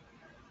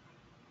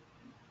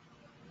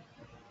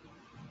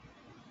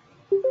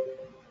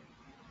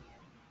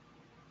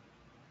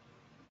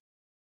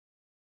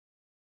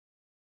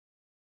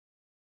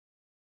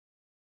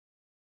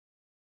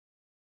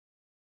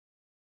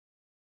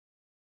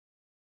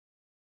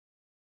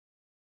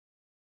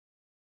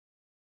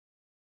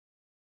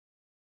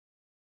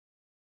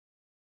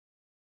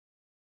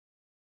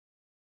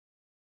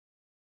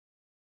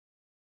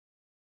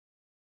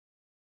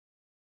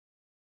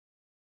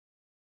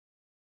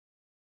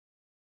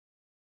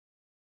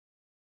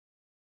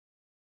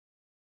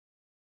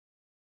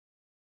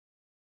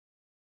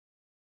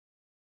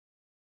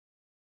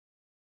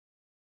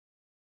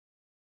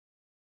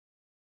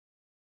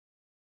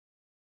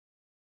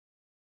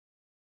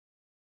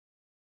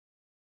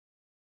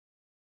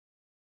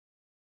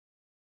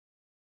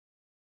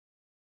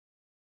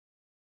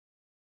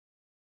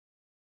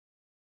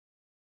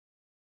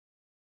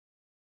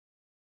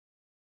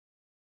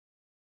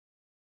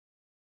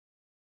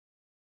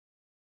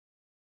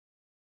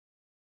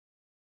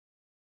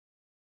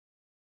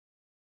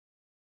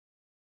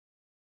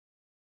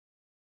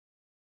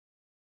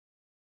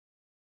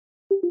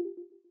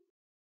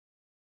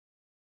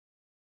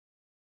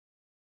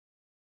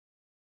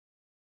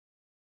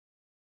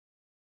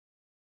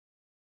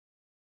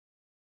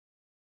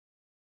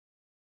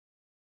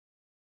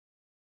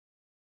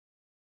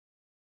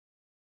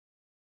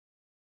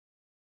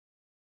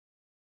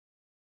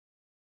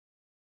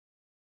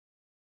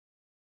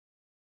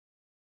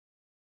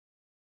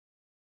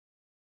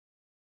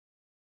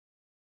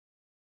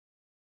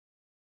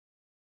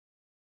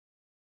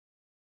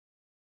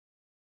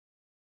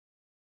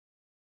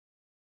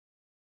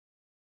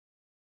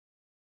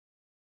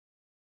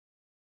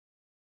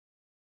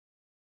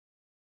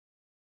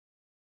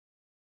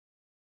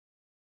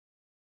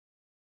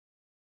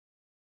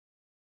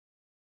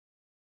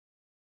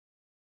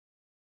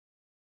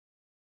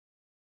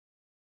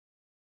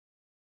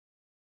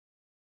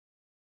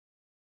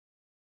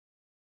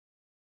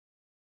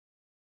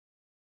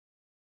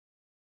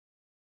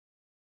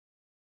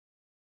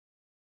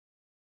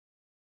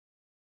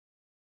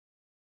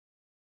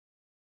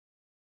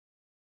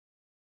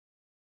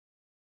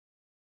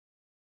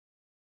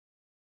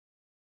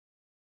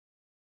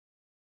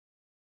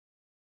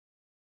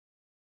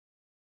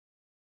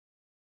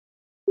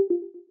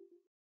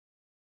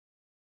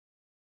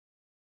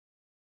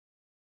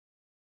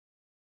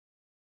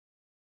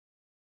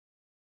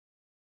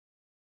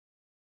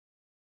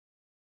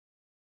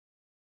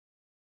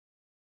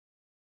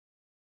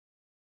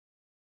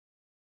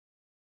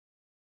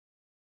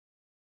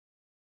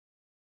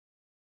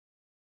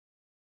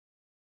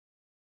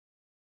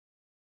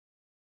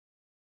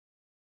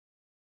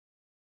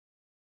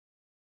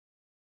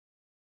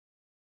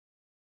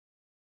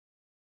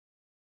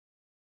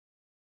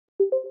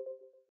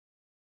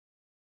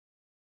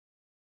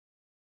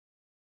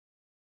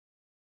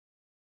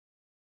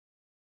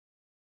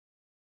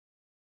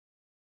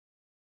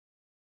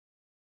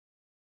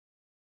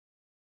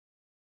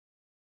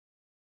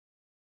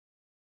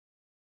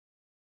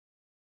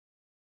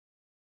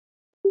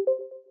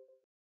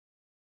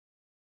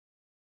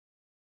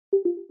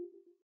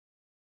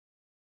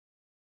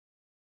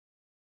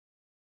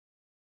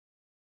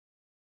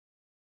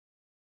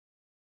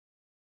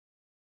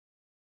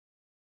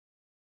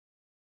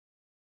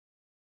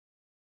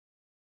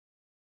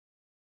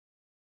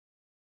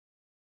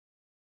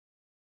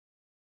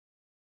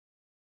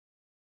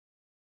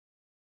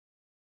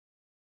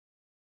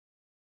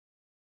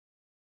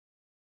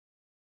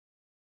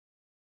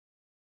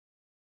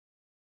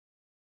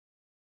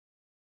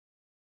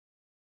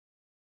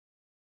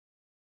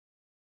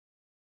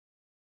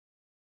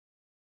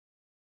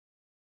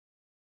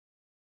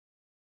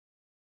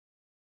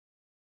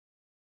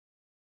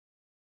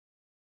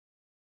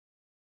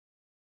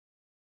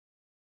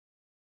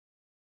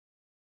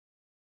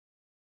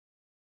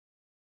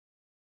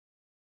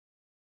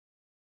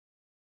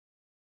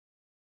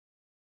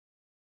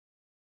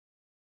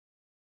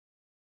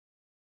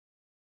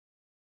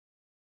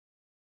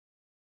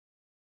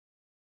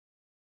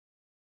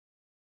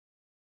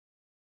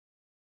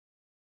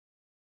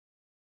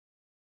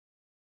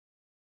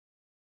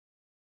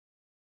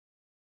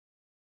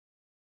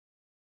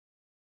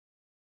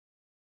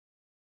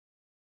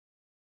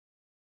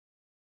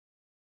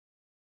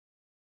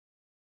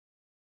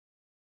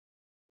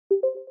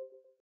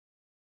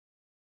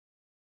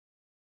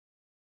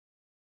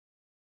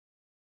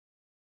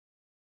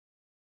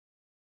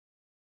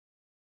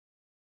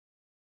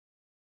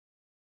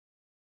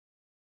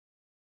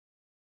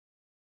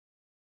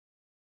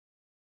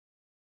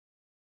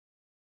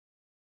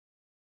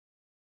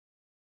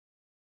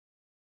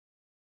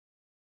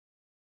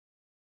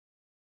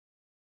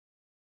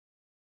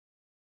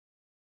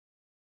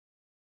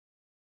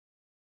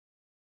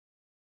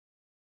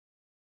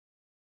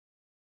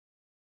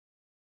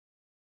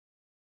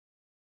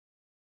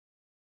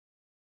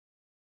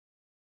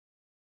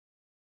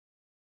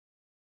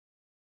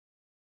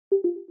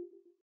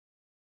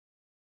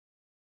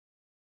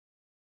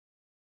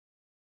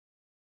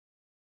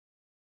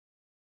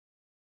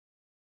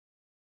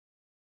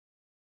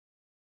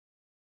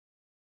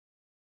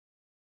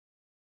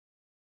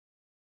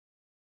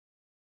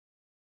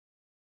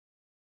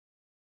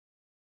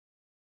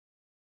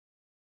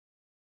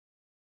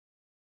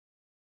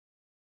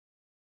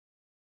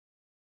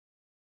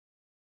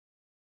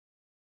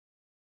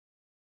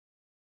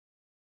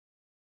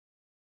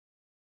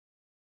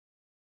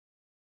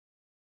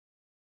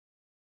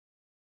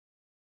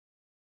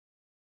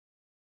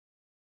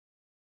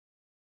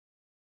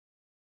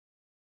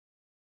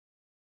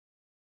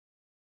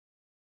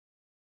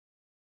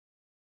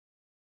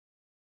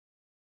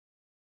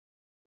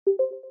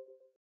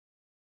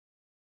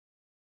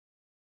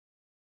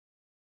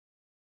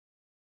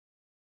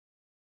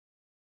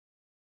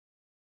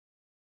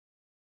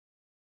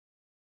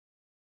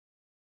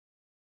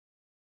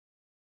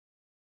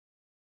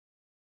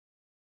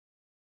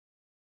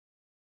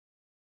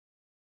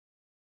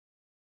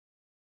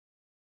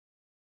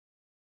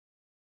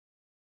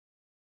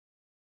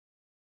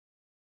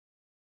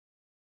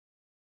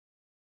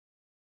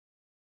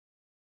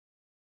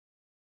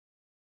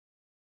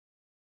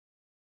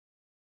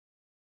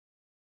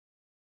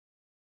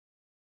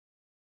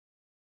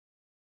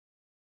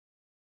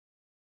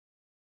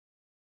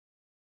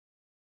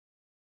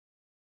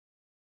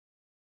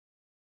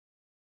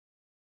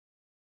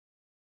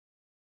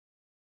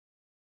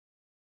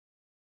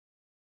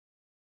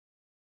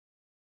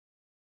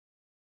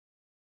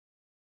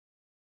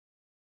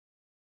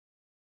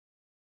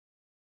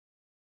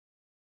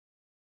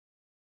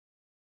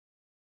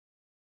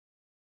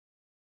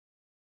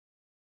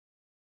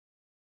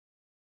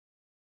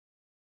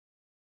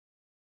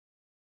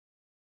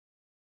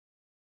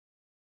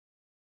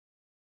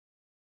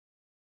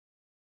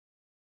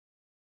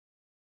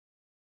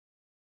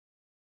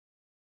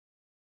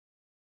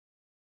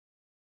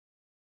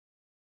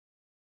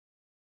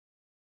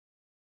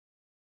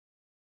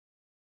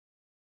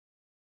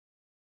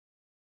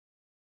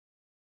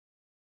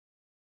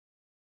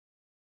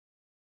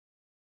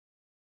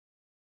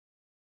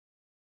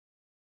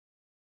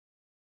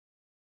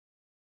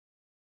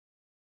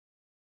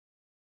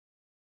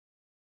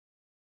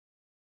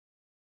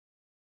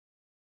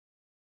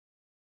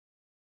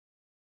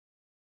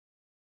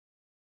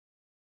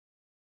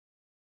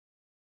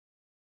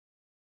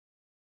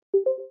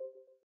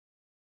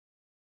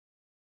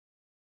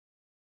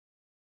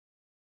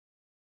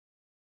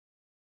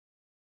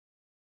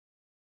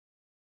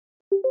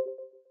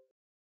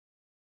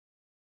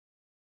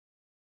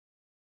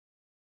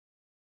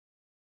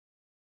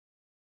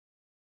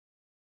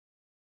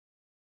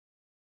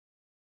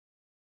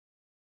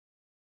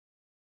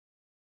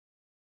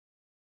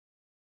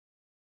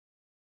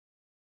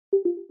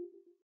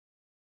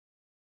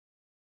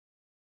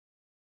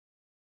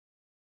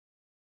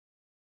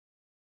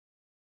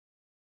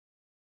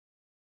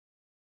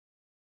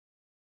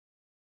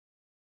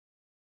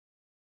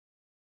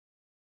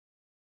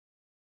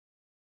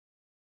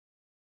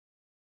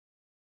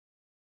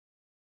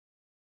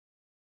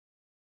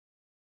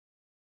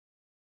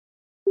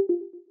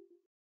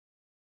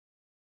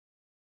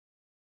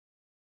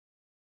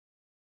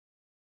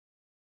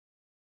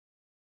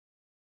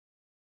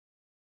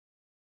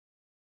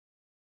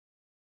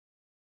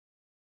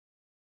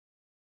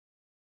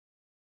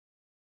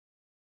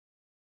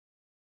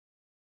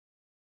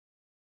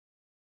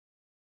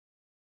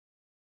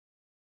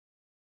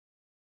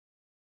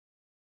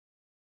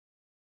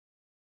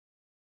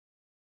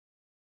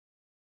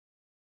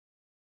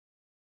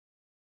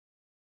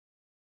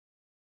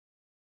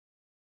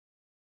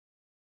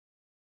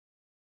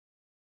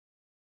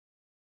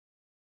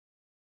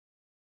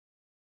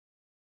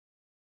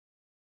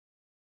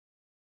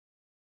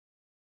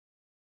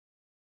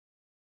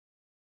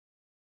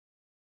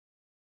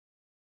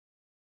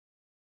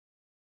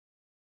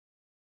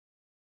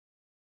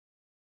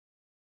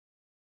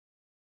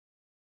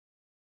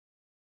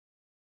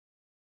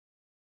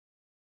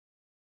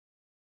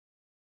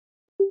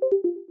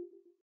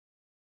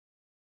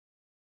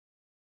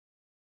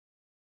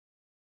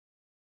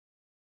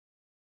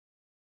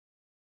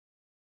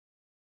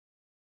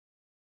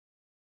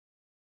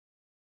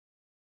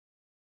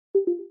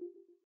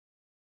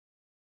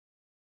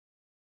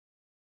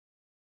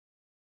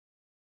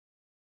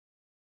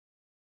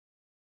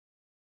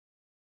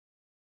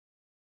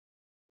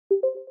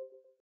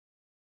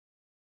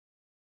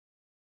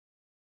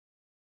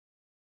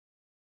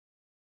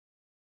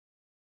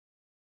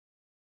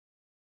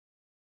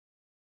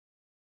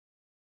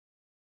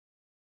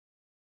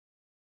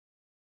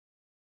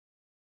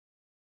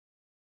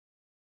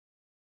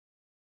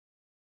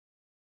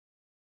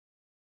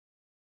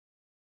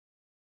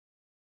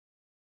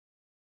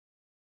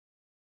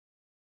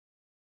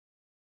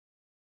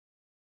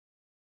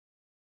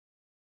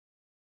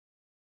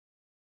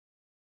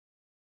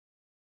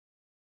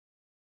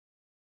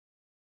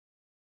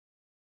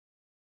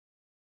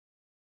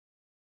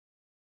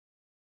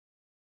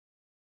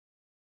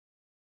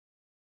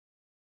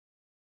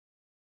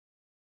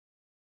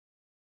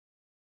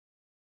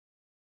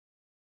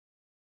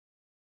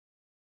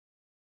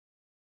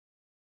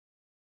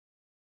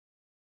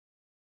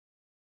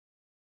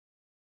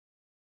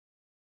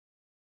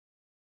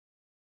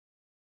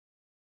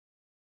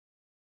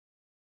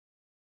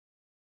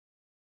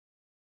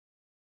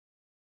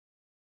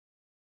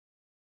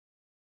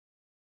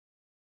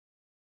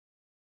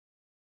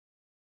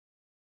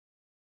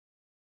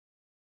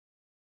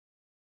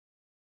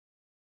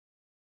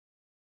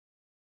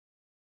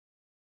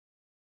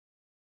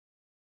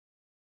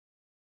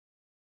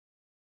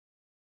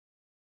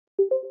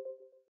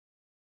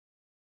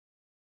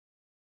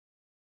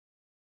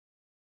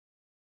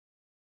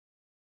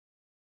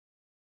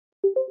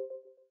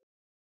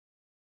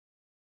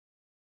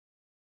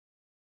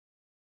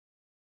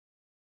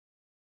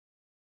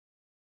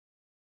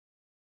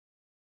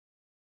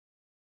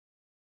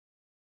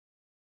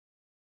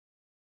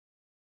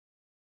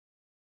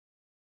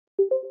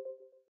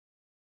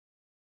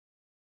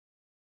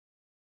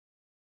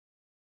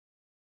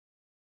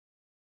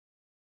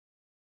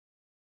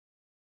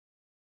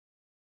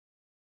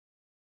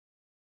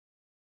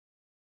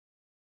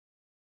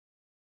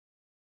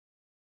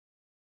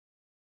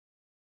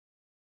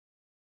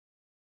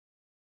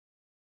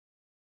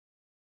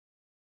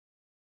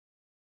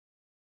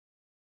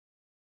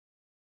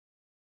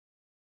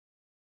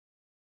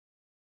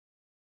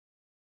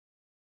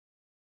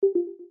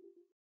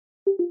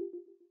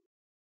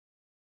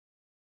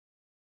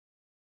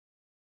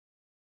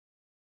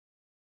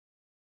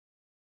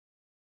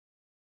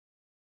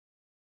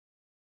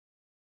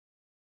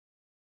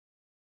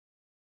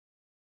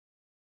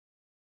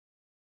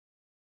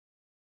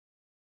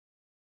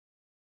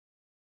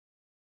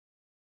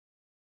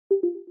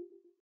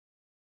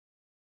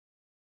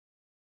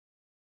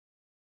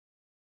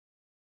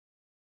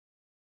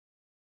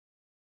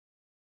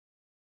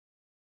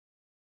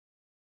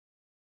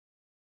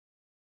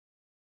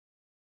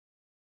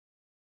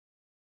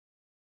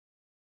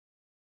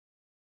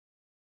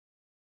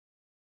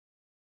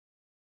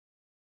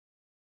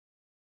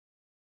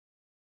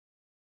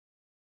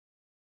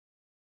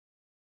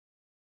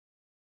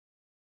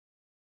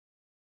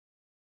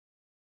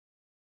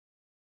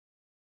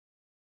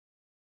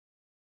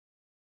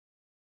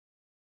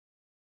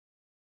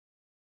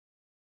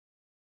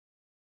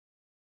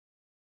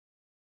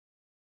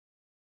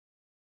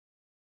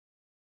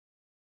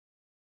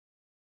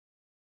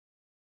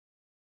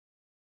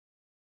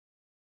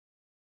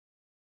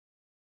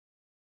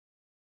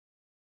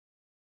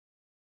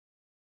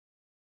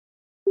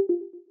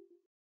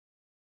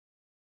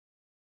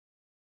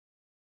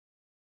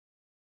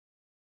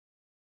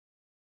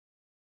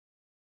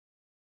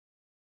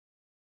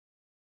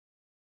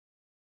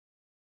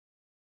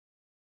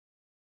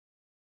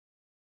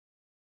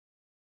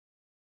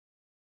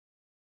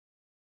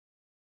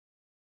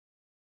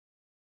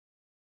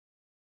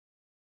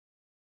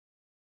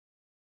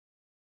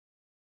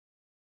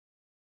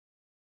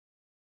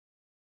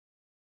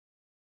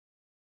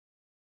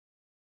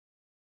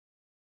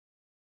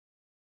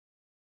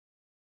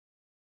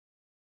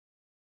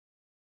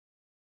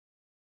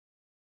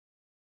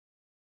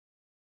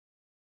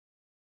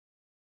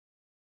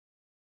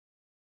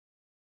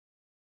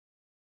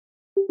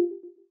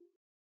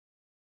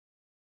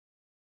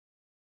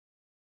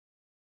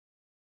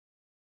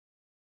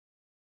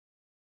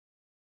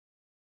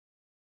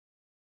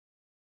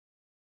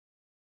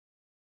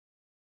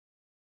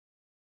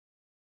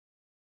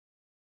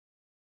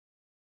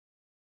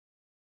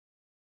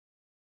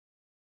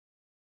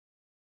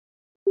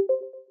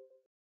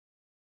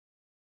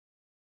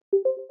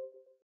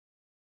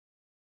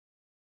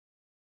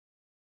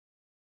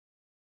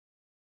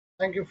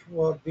 Thank you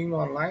for being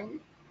online.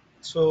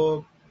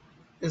 So,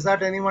 is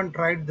that anyone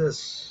tried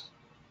this?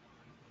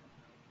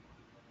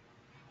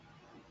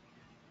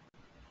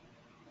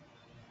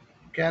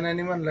 Can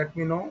anyone let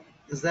me know?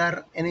 Is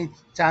there any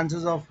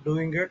chances of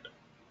doing it?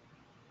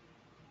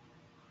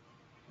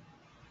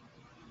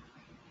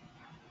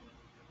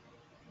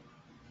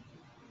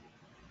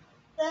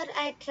 Sir,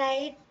 I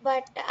tried,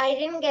 but I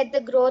didn't get the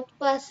growth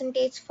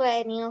percentage for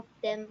any of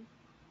them.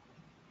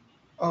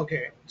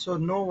 Okay, so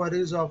no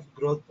worries of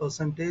growth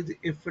percentage.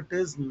 If it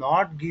is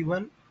not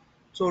given,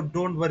 so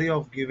don't worry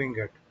of giving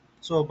it.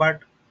 So,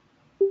 but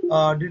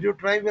did you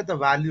try with the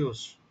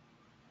values?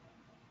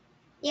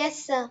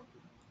 Yes, sir.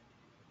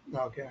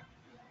 Okay.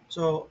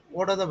 So,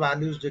 what are the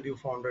values did you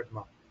found it,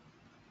 ma?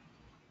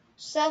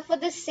 So for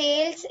the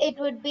sales, it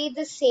would be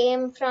the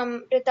same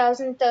from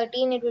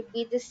 2013. It would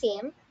be the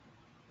same.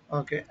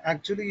 Okay.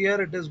 Actually, here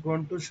it is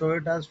going to show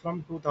it as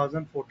from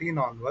 2014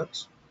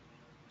 onwards.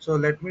 So,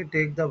 let me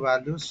take the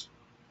values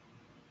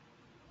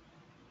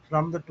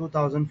from the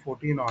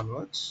 2014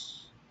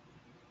 onwards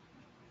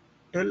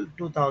till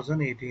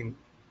 2018.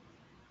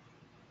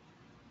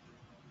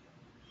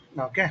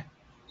 Okay.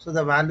 So,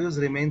 the values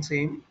remain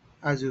same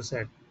as you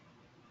said.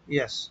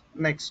 Yes.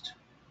 Next.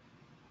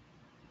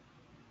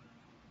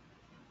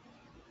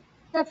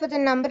 So for the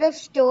number of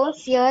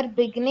stores year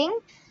beginning,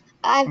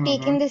 I've Mm-hmm.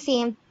 taken the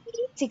same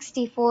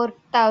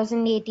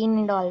 64,018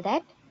 and all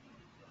that.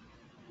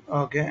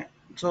 Okay.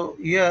 So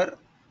here,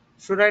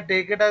 should I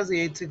take it as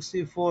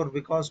 864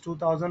 because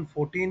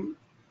 2014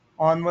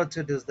 onwards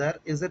it is there?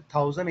 Is it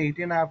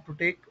 1018 I have to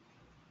take?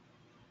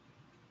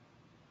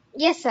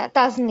 Yes, sir.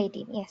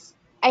 2018. Yes,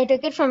 I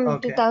took it from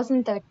Okay.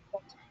 2013.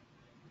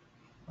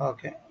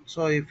 Okay.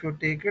 So if you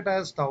take it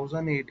as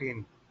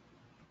 1018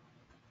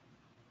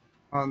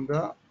 on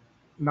the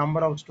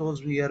number of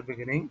stores we are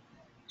beginning,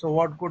 so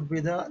what could be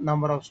the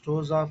number of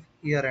stores of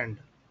year end?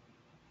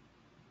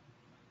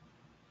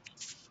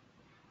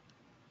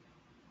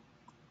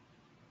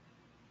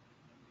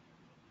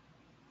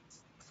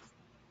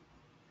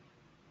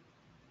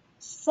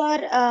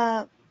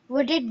 Sir,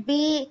 would it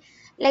be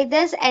like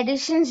there's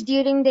additions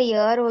during the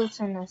year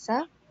also, no,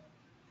 sir?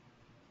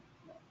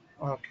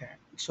 Okay.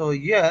 So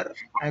here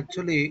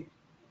actually,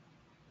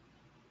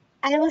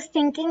 I was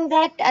thinking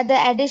that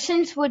the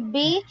additions would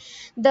be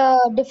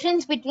the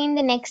difference between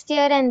the next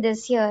year and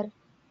this year.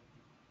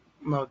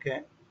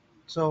 okay.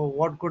 So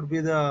what could be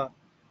the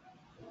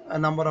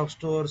number of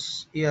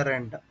stores year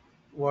end?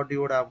 What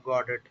you would have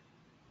got it?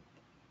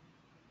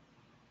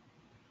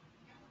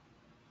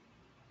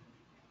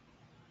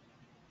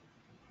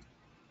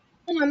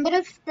 The number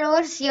of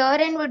stores year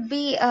end would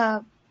be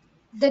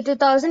the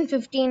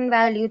 2015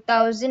 value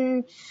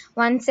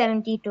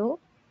 1172.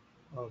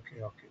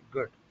 Okay, okay,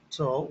 good.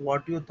 So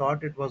what you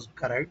thought it was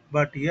correct,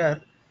 but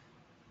here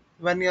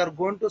when you are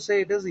going to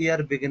say it is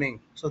year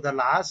beginning, so the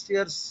last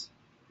year's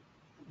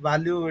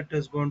value it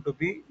is going to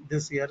be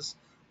this year's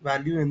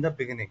value in the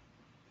beginning.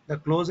 The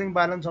closing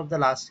balance of the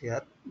last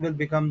year will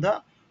become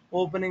the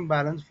opening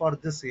balance for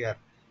this year.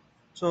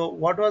 So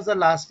what was the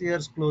last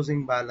year's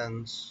closing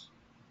balance?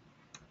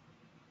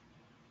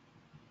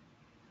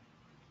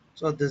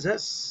 So this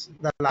is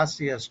the last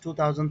year's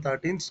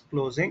 2013's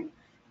closing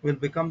will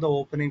become the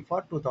opening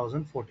for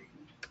 2014.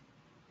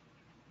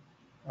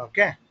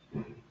 Okay,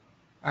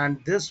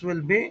 and this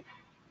will be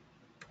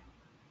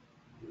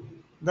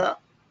the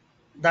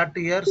that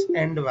year's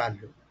end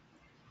value.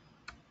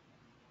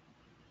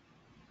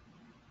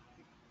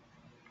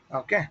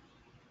 Okay,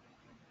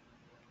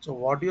 so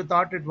what you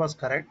thought it was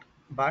correct,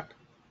 but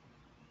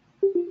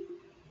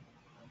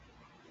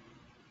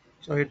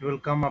so it will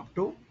come up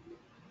to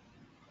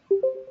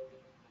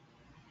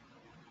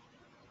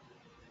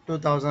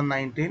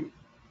 2019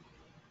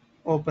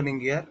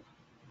 opening year,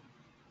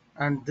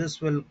 and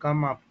this will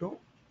come up to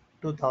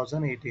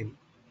 2018.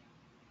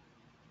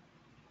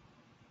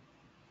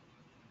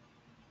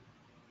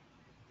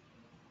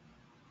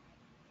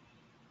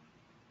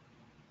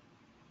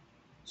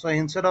 So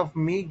instead of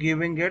me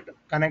giving it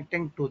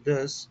connecting to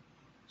this,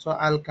 so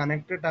I'll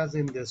connect it as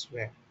in this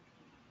way.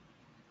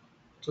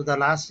 So the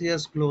last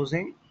year's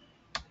closing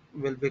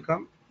will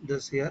become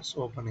this year's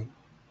opening.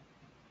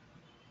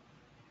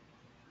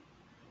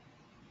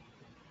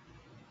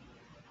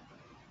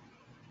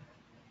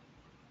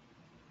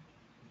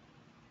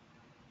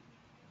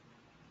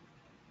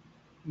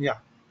 Yeah,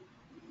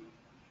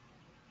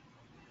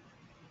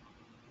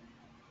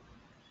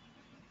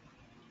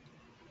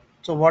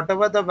 so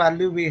whatever the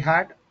value we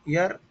had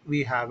here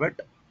we have it.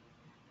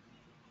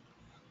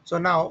 So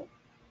now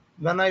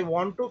when I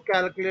want to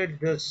calculate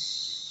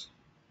this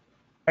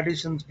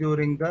additions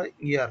during the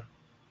year,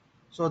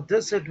 so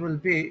this it will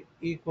be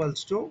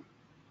equals to,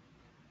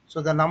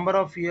 so the number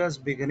of years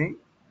beginning,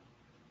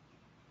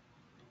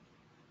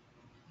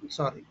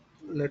 sorry,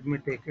 let me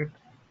take it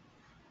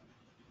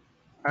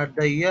at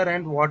the year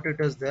end what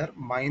it is there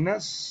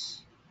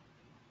minus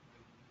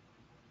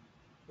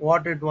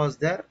what it was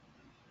there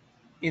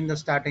in the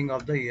starting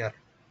of the year.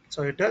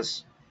 So it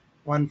is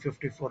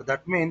 154.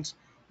 That means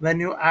when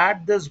you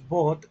add this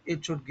both,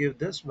 it should give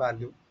this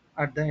value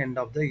at the end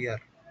of the year.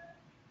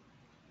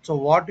 So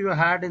what you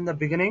had in the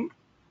beginning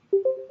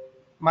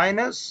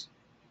minus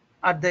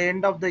at the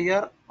end of the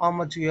year, how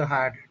much you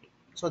had it.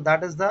 So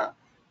that is the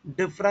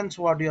difference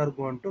what you are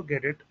going to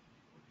get it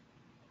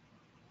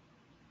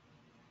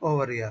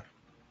over here.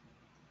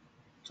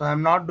 So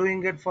I'm not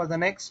doing it for the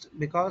next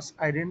because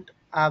I didn't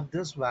have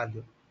this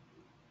value.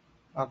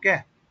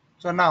 Okay.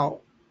 So now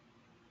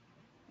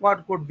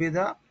what could be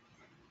the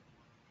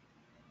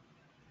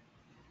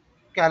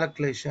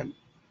calculation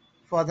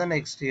for the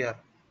next year?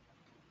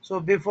 So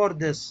before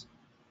this,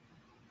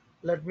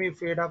 let me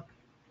fade up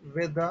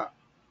with the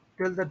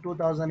till the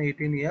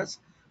 2018 years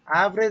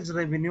average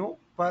revenue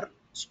per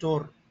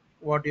store,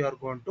 what you are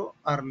going to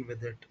earn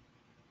with it.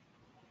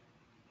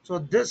 So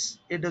this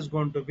it is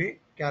going to be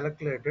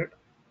calculated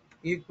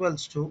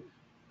equals to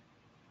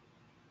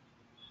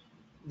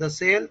the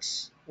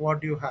sales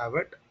what you have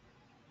it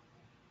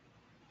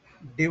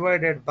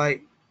divided by,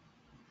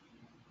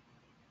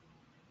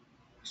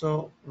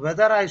 so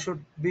whether I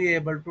should be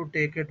able to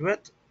take it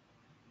with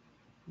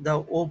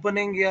the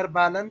opening year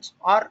balance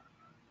or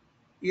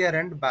year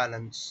end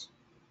balance.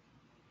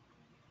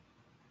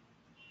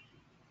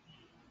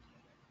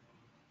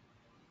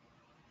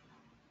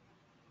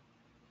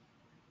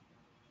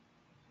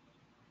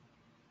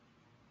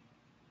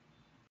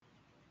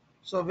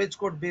 So which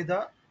could be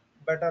the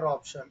better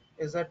option?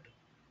 Is it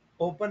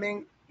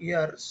opening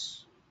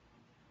years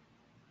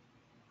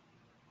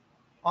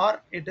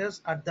or it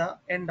is at the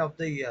end of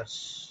the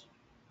years?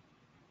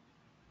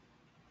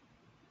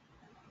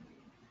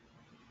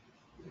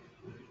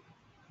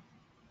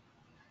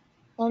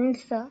 And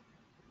sir,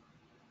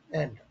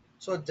 End.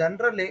 So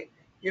generally,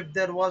 if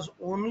there was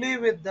only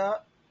with the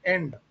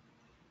end,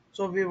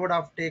 so we would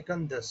have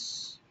taken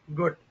this.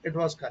 Good, it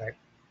was correct.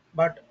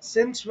 But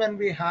since when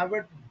we have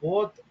it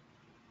both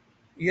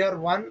year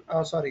one,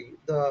 sorry,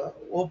 the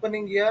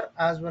opening year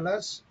as well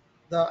as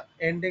the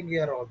ending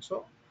year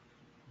also,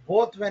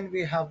 both when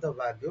we have the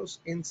values,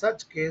 in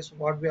such case,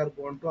 what we are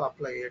going to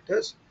apply it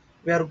is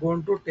we are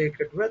going to take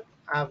it with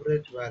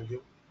average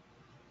value.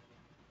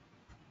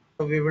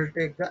 So we will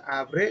take the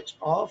average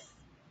of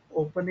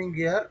opening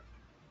year,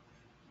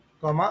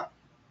 comma,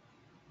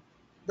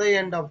 the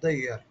end of the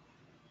year,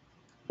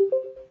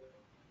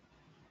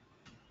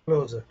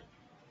 close it.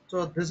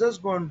 So this is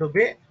going to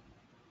be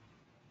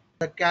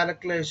the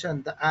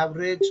calculation, the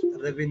average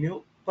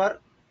revenue per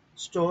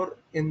store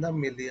in the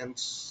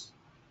millions.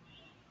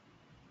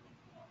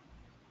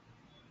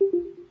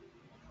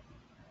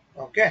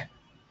 Okay.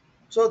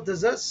 So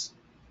this is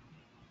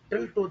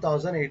till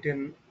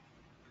 2018.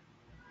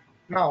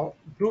 Now,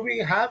 do we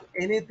have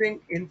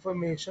anything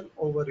information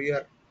over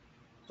here?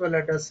 So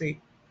let us see.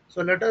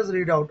 So let us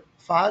read out.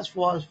 Fast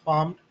was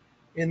formed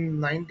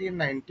in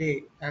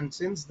 1990 and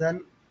since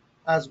then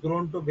has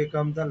grown to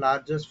become the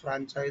largest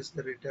franchise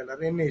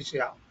retailer in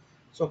Asia.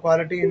 So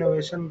quality,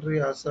 innovation,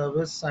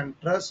 service and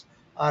trust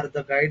are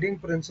the guiding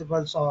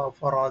principles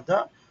for all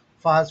the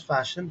fast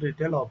fashion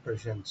retail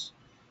operations.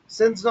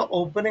 Since the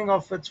opening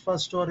of its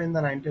first store in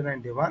the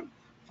 1991,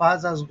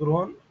 Faz has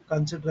grown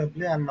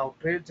considerably and now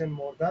trades in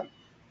more than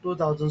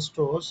 2,000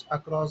 stores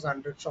across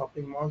 100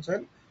 shopping malls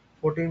in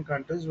 14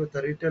 countries with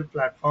a retail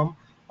platform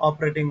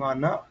operating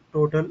on a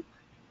total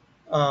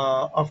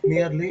of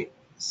nearly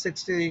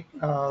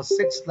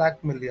 66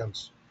 lakh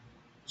millions.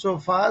 So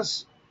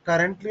Faz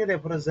currently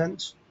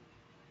represents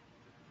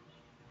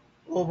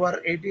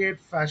over 88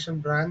 fashion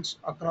brands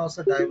across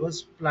a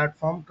diverse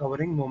platform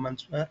covering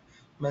women's wear,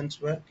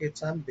 menswear,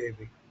 kids, and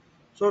baby.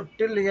 So,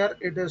 till here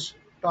it is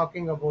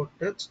talking about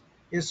its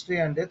history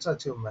and its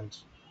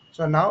achievements.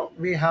 So, now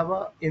we have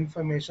a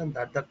information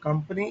that the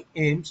company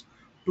aims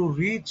to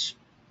reach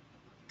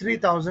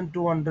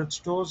 3,200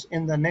 stores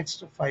in the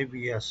next 5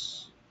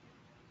 years,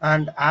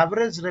 and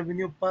average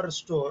revenue per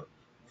store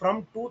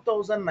from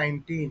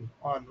 2019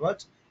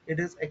 onwards it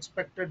is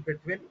expected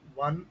between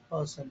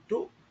 1%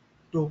 to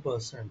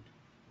 2%.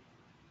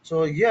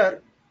 So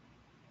here,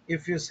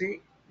 if you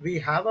see, we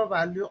have a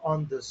value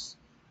on this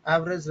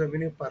average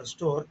revenue per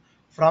store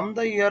from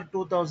the year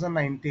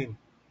 2019.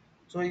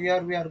 So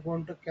here we are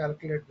going to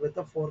calculate with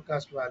the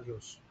forecast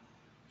values.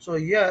 So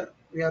here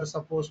we are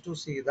supposed to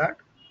see that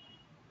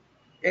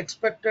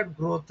expected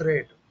growth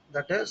rate,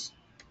 that is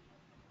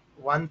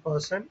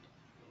 1%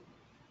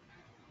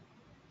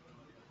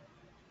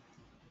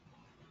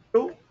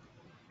 to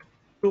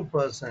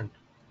 2%.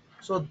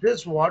 So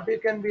this what you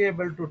can be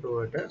able to do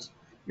it is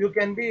you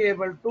can be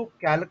able to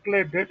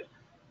calculate it.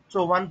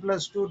 So 1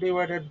 plus 2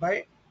 divided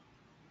by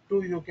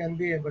 2 you can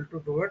be able to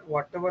do it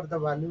whatever the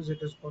values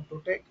it is going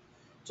to take.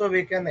 So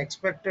we can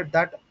expect it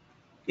that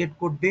it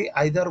could be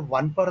either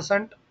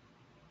 1%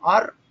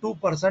 or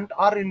 2%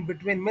 or in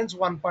between means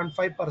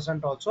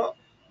 1.5% also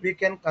we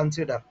can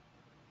consider.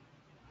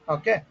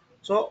 Okay.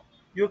 So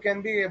you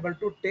can be able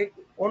to take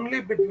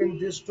only between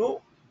these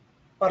two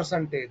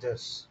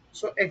percentages.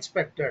 So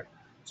expected.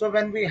 So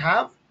when we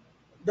have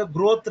the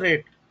growth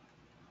rate,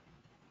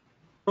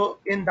 so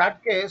in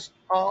that case,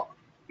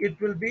 it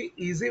will be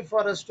easy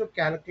for us to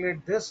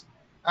calculate this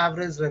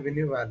average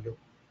revenue value.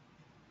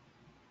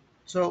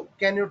 So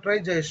can you try,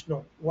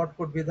 Jaishnu? What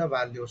could be the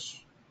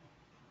values?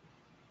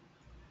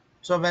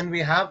 So when we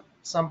have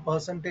some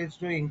percentage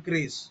to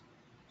increase,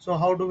 so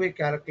how do we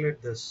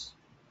calculate this?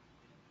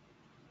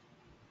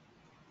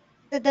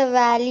 so the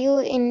value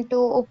into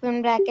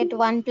open bracket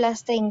 1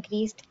 plus the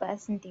increased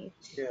percentage.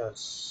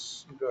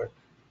 Yes, good.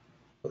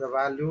 So the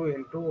value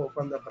into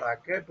open the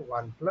bracket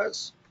 1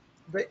 plus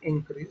the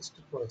increased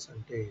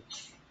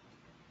percentage.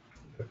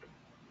 Good.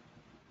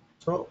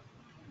 So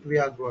we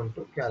are going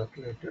to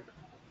calculate it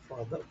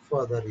for the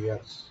further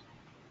years.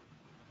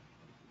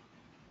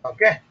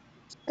 Okay.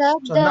 Sir,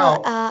 So the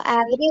now,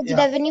 average yeah,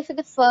 revenue for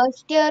the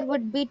first year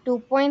would be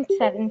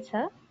 2.7,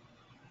 sir.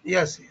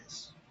 yes,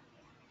 yes.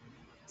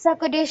 Sir,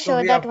 could you So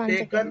show we that have once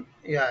taken, again?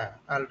 yeah,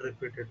 I'll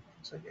repeat it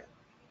once again.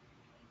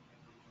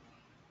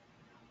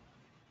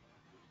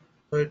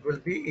 So it will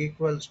be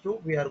equals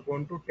to, we are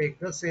going to take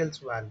the sales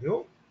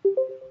value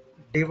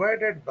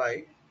divided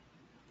by,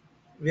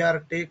 we are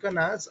taken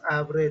as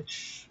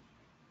average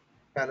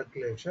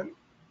calculation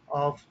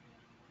of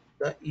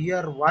the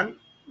year one,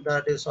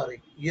 that is,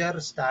 sorry, year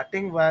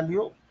starting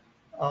value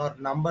or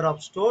number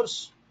of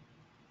stores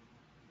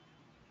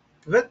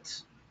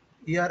with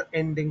year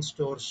ending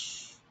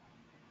stores.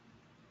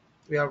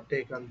 We have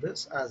taken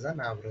this as an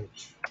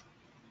average.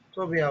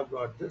 So we have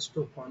got this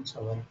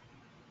 2.7.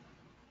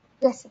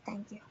 Yes, sir.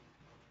 Thank you.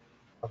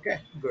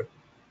 Okay, good.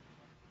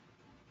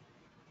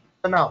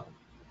 So now,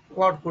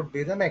 what could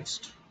be the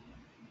next?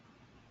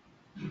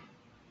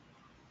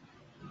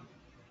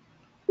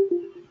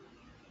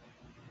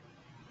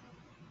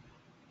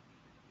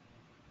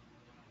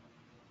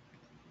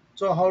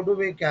 So how do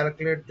we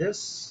calculate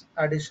this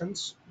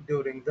additions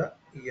during the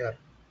year?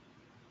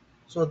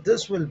 So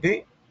this will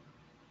be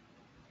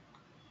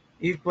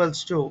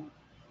equals to,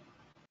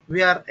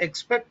 we are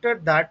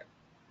expected that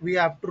we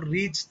have to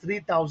reach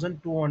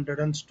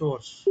 3,200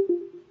 stores,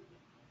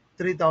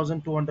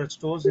 3,200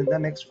 stores in the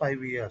next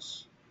 5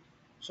 years.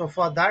 So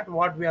for that,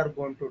 what we are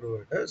going to do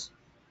it is,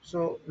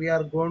 so we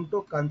are going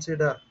to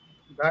consider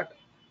that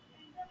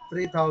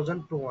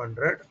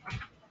 3,200,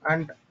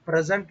 and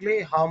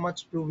presently how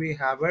much do we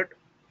have it?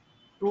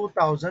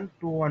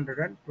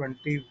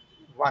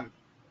 2,221,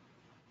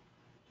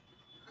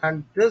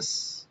 and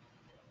this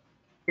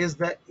is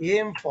the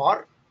aim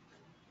for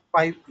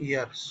 5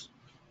 years.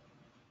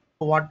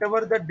 So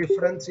whatever the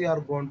difference you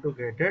are going to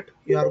get it,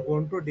 you are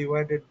going to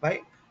divide it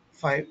by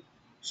 5.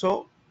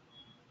 So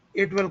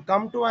it will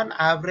come to an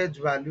average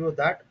value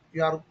that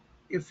you are,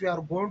 if you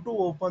are going to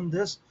open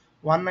this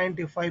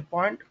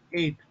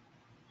 195.8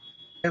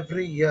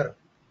 every year,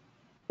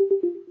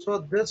 so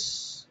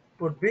this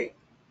would be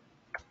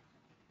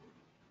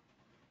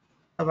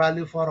the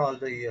value for all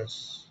the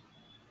years.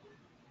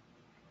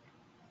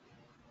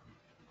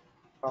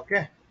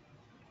 Okay,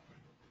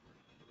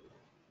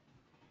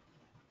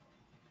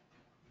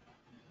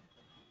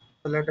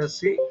 so let us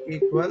see,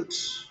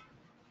 equals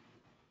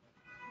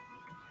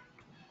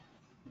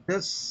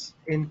this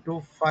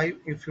into 5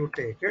 if you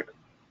take it,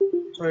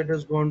 so it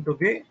is going to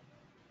be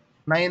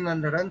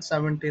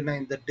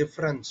 979, the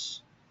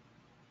difference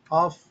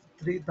of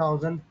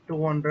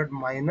 3,200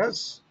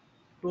 minus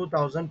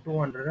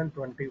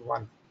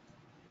 2,221.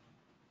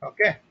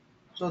 Okay,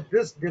 so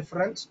this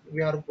difference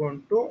we are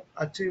going to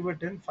achieve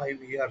it in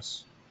 5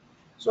 years.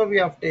 So we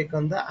have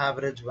taken the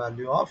average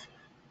value of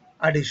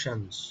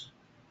additions.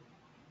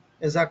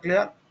 Is that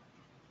clear?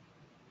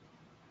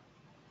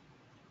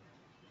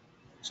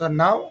 So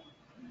now,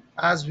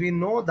 as we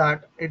know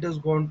that it is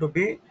going to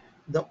be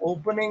the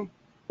opening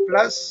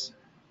plus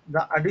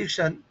the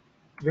addition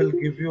will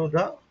give you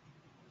the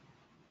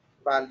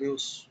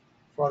values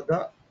for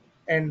the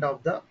end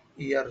of the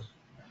year,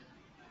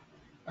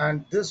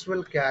 and this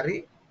will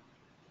carry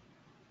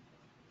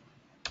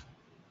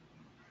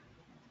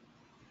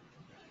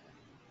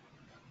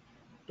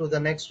to the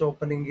next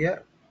opening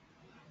year,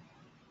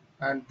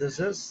 and this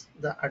is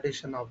the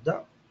addition of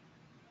the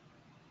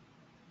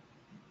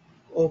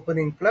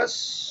opening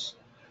plus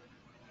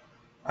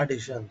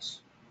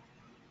additions.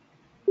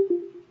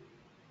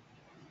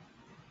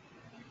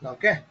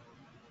 Okay,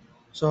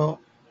 so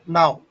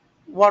now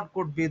what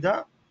could be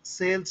the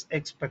sales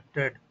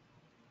expected?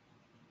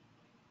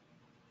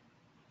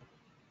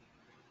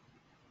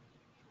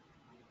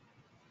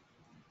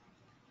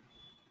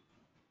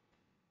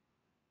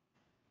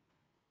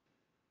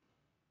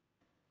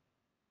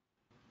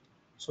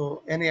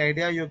 So any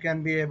idea you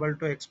can be able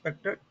to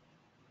expect it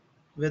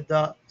with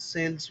the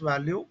sales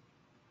value?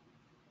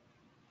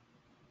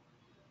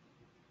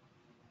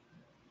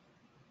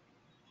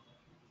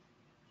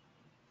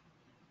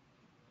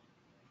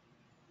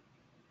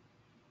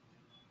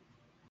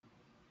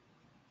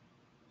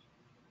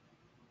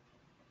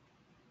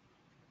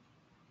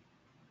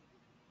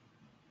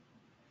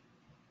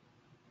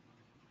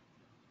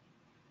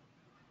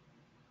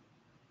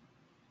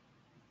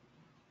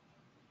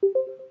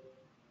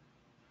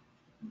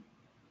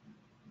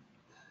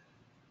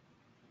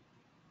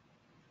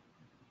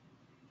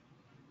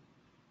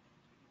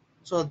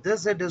 So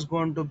this, it is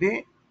going to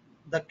be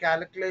the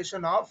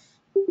calculation of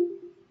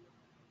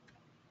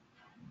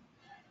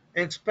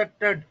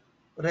expected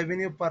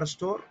revenue per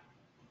store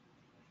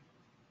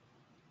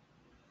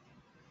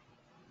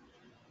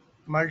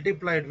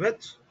multiplied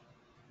with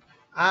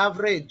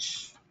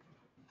average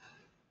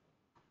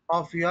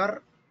of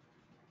your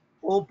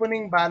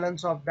opening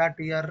balance of that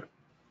year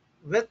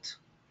with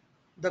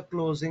the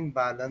closing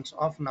balance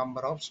of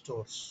number of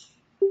stores.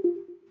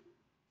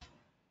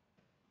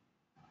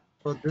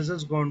 So this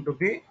is going to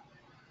be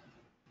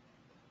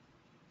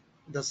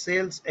the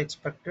sales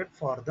expected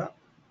for the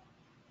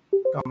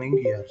coming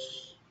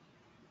years.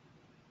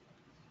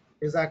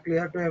 Is that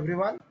clear to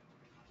everyone?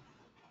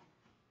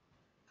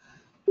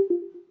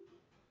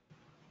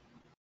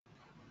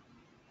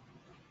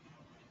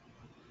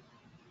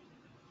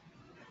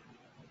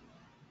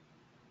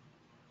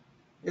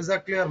 Is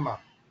that clear, Ma?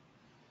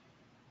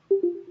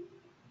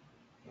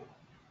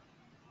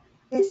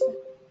 Yes, sir.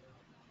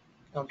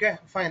 Okay,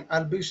 fine.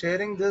 I'll be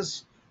sharing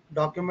this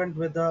document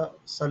with the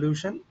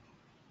solution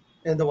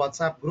in the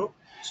WhatsApp group,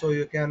 so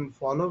you can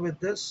follow with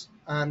this,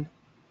 and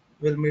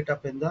we'll meet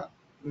up in the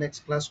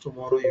next class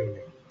tomorrow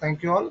evening.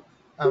 Thank you all.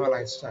 Have a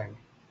nice time.